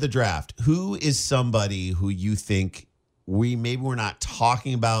speaking of the draft, who is somebody who you think we're not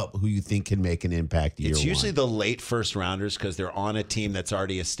talking about who you think can make an impact year one? It's usually the late first rounders because they're on a team that's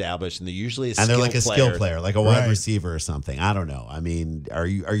already established, and they're usually they're like a skill player, like a wide receiver or something. I don't know. I mean, are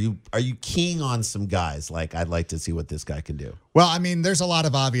you keying on some guys? Like, I'd like to see what this guy can do. Well, I mean, there's a lot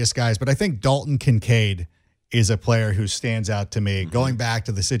of obvious guys, but I think Dalton Kincaid is a player who stands out to me. Going back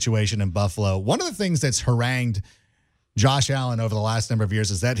to the situation in Buffalo, one of the things that's harangued Josh Allen over the last number of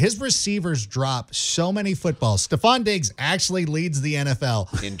years is that his receivers drop so many footballs. Stephon Diggs actually leads the NFL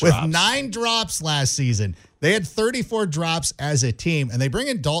with 9 drops last season. They had 34 drops as a team, and they bring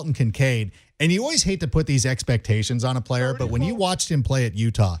in Dalton Kincaid. And you always hate to put these expectations on a player, but when you watched him play at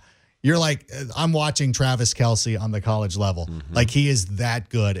Utah, you're like, I'm watching Travis Kelce on the college level. Mm-hmm. Like, he is that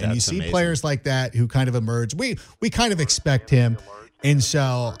good. And you see amazing players like that who kind of emerge. We kind of expect him. And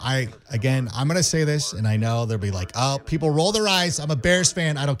so, I'm going to say this, and I know they'll be like, oh, people roll their eyes. I'm a Bears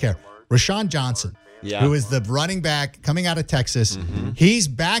fan. I don't care. Rashawn Johnson, who is the running back coming out of Texas, he's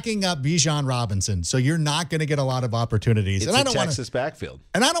backing up Bijan Robinson. So you're not going to get a lot of opportunities. It's a Texas backfield.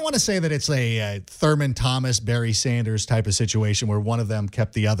 And I don't want to say that it's a Thurman Thomas, Barry Sanders type of situation where one of them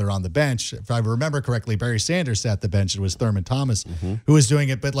kept the other on the bench. If I remember correctly, Barry Sanders sat the bench. It was Thurman Thomas who was doing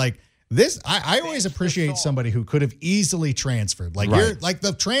it. But like, this, I always appreciate somebody who could have easily transferred. Like, you're like,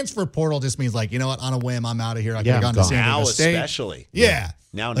 the transfer portal just means like, you know what, on a whim, I'm out of here. I could have gone to San Diego State. Especially. Yeah.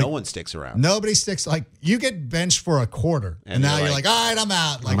 Now no one sticks around. Nobody sticks. Like, you get benched for a quarter, and now you're like, all right, I'm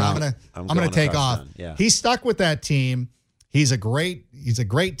out. Like, I'm gonna take off. Yeah. He's stuck with that team. He's a great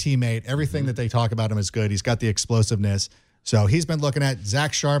teammate. Everything that they talk about him is good. He's got the explosiveness. So he's been looking at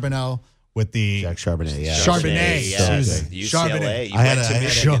Zach Charbonneau. With the Jack Charbonnet, Charbonnet. UCLA. I had a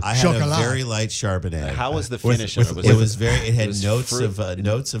very light Charbonnet. How was the finish? It had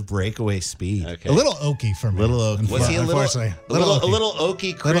notes of breakaway speed. Okay. A little oaky for me. Was he a little oaky?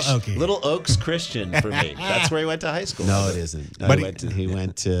 Little Oaks Christian for me. That's where he went to high school. No, it isn't. But he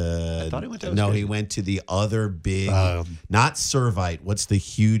went to. I thought he went to. No, he went to the other big, not Servite. What's the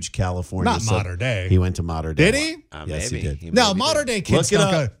huge California? Not Mater Dei. He went to Mater Dei. Did he? Yes, he did. No, Mater Dei kids don't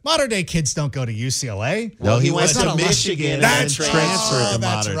go. Mater Dei kids don't go to UCLA. No, he went to Michigan and then transferred to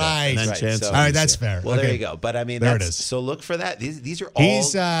That's Mater Dei. right. All right, that's fair. Well, there you go. But I mean, there it is. So look for that. These are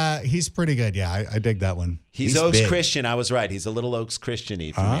all. He's pretty good. Yeah, I dig that one. He's Oaks big. Christian. I was right. He's a little Oaks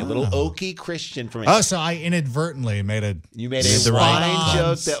Christian-y for me. A little Oaky Christian for me. Oh, so I inadvertently made a fine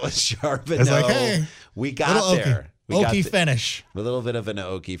joke that was sharp. But no, like, hey, we got there. Oaky finish. A little bit of an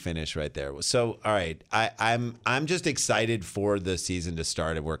oaky finish right there. So, all right, I'm just excited for the season to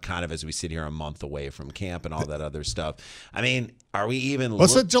start. We're kind of, as we sit here, a month away from camp and all that other stuff. I mean, are we even? Well,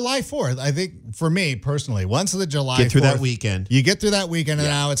 so July 4th, I think for me personally, once the July 4th, get through that weekend. You get through that weekend, and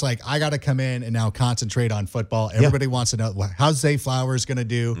now it's like I got to come in and now concentrate on football. Everybody wants to know how's Zay Flowers going to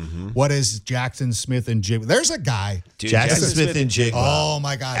do. What is Jackson Smith and Jig? There's a guy, Jackson Smith and Jig. Oh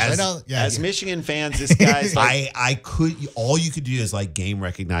my gosh! As Michigan fans, this guy's like, all you could do is like game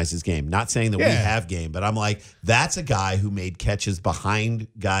recognize his game. Not saying that we have game, but I'm like, that's a guy who made catches behind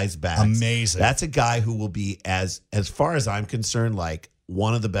guys' backs. Amazing. That's a guy who will be, as far as I'm concerned, like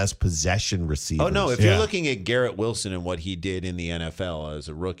one of the best possession receivers. Oh no! If you're looking at Garrett Wilson and what he did in the NFL as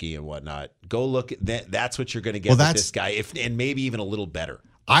a rookie and whatnot, go look at that. That's what you're going to get with this guy, and maybe even a little better.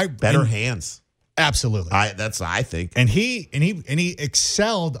 Better hands. Absolutely. I think. And he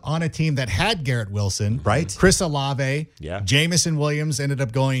excelled on a team that had Garrett Wilson. Right. Chris Olave. Yeah. Jamison Williams ended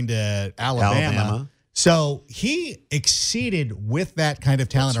up going to Alabama. So he exceeded with that kind of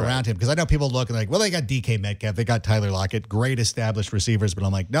talent around him. Because I know people look and like, well, they got DK Metcalf, they got Tyler Lockett, great established receivers. But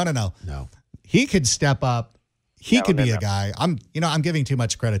I'm like, no. He could step up. he could be a guy. I'm giving too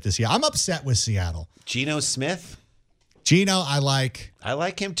much credit to Seattle. I'm upset with Seattle. Geno Smith. Geno, I like. I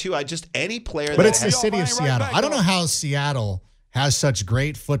like him too. Any player. But it's the city of Seattle. I don't know how Seattle has such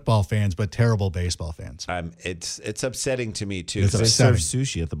great football fans but terrible baseball fans. It's upsetting to me too. They serve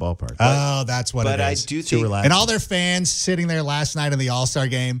sushi at the ballpark. Oh, that's what it is. But I do think, and all their fans sitting there last night in the All-Star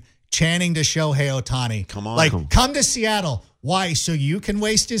game chanting to Shohei Ohtani. Come on, come to Seattle. Why? So you can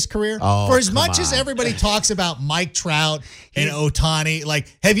waste his career? Oh, for as much as everybody talks about Mike Trout and Ohtani,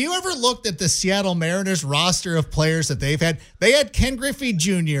 have you ever looked at the Seattle Mariners roster of players that they've had? They had Ken Griffey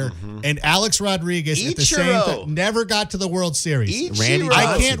Jr. and Alex Rodriguez at the same time. Never got to the World Series.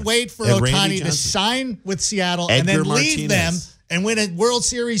 I can't wait for Ohtani to sign with Seattle and then leave them and win a World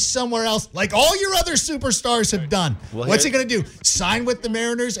Series somewhere else, like all your other superstars have done. What's he going to do? Sign with the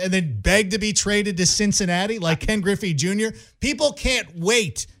Mariners and then beg to be traded to Cincinnati like Ken Griffey Jr.? People can't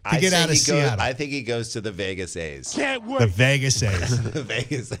wait to get out of Seattle. I think he goes to the Vegas A's. Can't wait. The Vegas A's. The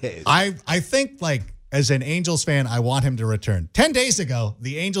Vegas A's. I think, as an Angels fan, I want him to return. 10 days ago,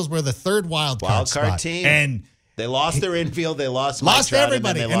 the Angels were the third wild card team. And they lost their infield. They lost Mike Trout,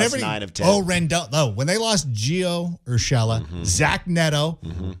 everybody. And they lost 9 of 10. Oh, Rendon. Oh, when they lost Gio Urshela, Zach Neto,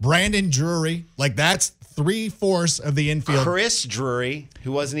 Brandon Drury, that's 3/4 of the infield. Chris Drury,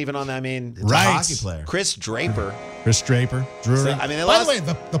 who wasn't even on that. A hockey player. Chris Draper. Drury. So, By the way,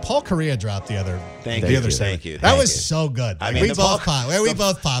 the Paul Correa drop the other. Thank you. That was so good. We both popped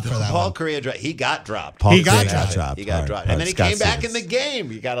for that. Paul Correa, he got dropped. He got dropped. And then he came back in the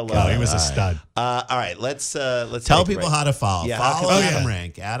game. You got to love it. He was a stud. All right, let's tell people how to follow. Yeah, follow Adam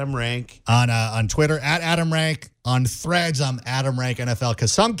Rank. Adam Rank on Twitter at Adam Rank. On Threads, I'm Adam Rank NFL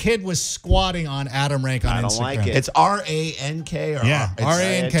because some kid was squatting on Adam Rank on Instagram. I don't like it. It's RANK or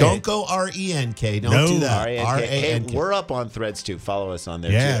RANK. Don't go RENK. Don't do that. RANK. Hey, we're up on Threads too. Follow us on there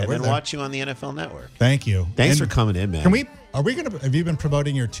too, and then watch you on the NFL Network. Thank you. Thanks for coming in, man. Have you been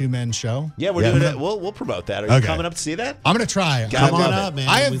promoting your 2-man show? Yeah, we're doing it. We'll promote that. Are you coming up to see that? I'm going to try. Come on up, man.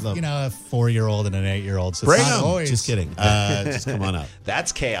 I have a 4-year-old and an 8-year-old. So bring them. Just kidding. Just come on up.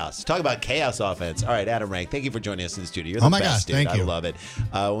 That's chaos. Talk about chaos offense. All right, Adam Rank, thank you for joining us in the studio. You're the best, dude. Thank you. I love it.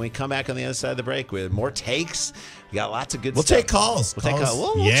 When we come back on the other side of the break with more takes, we got lots of good stuff. We'll take calls. We'll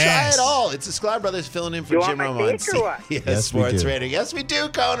try it all. It's the Sklar Brothers filling in for Jim Rome on Yes, Sports Radio. Yes, we do,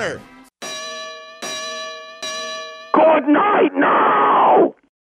 Coner. Good night now!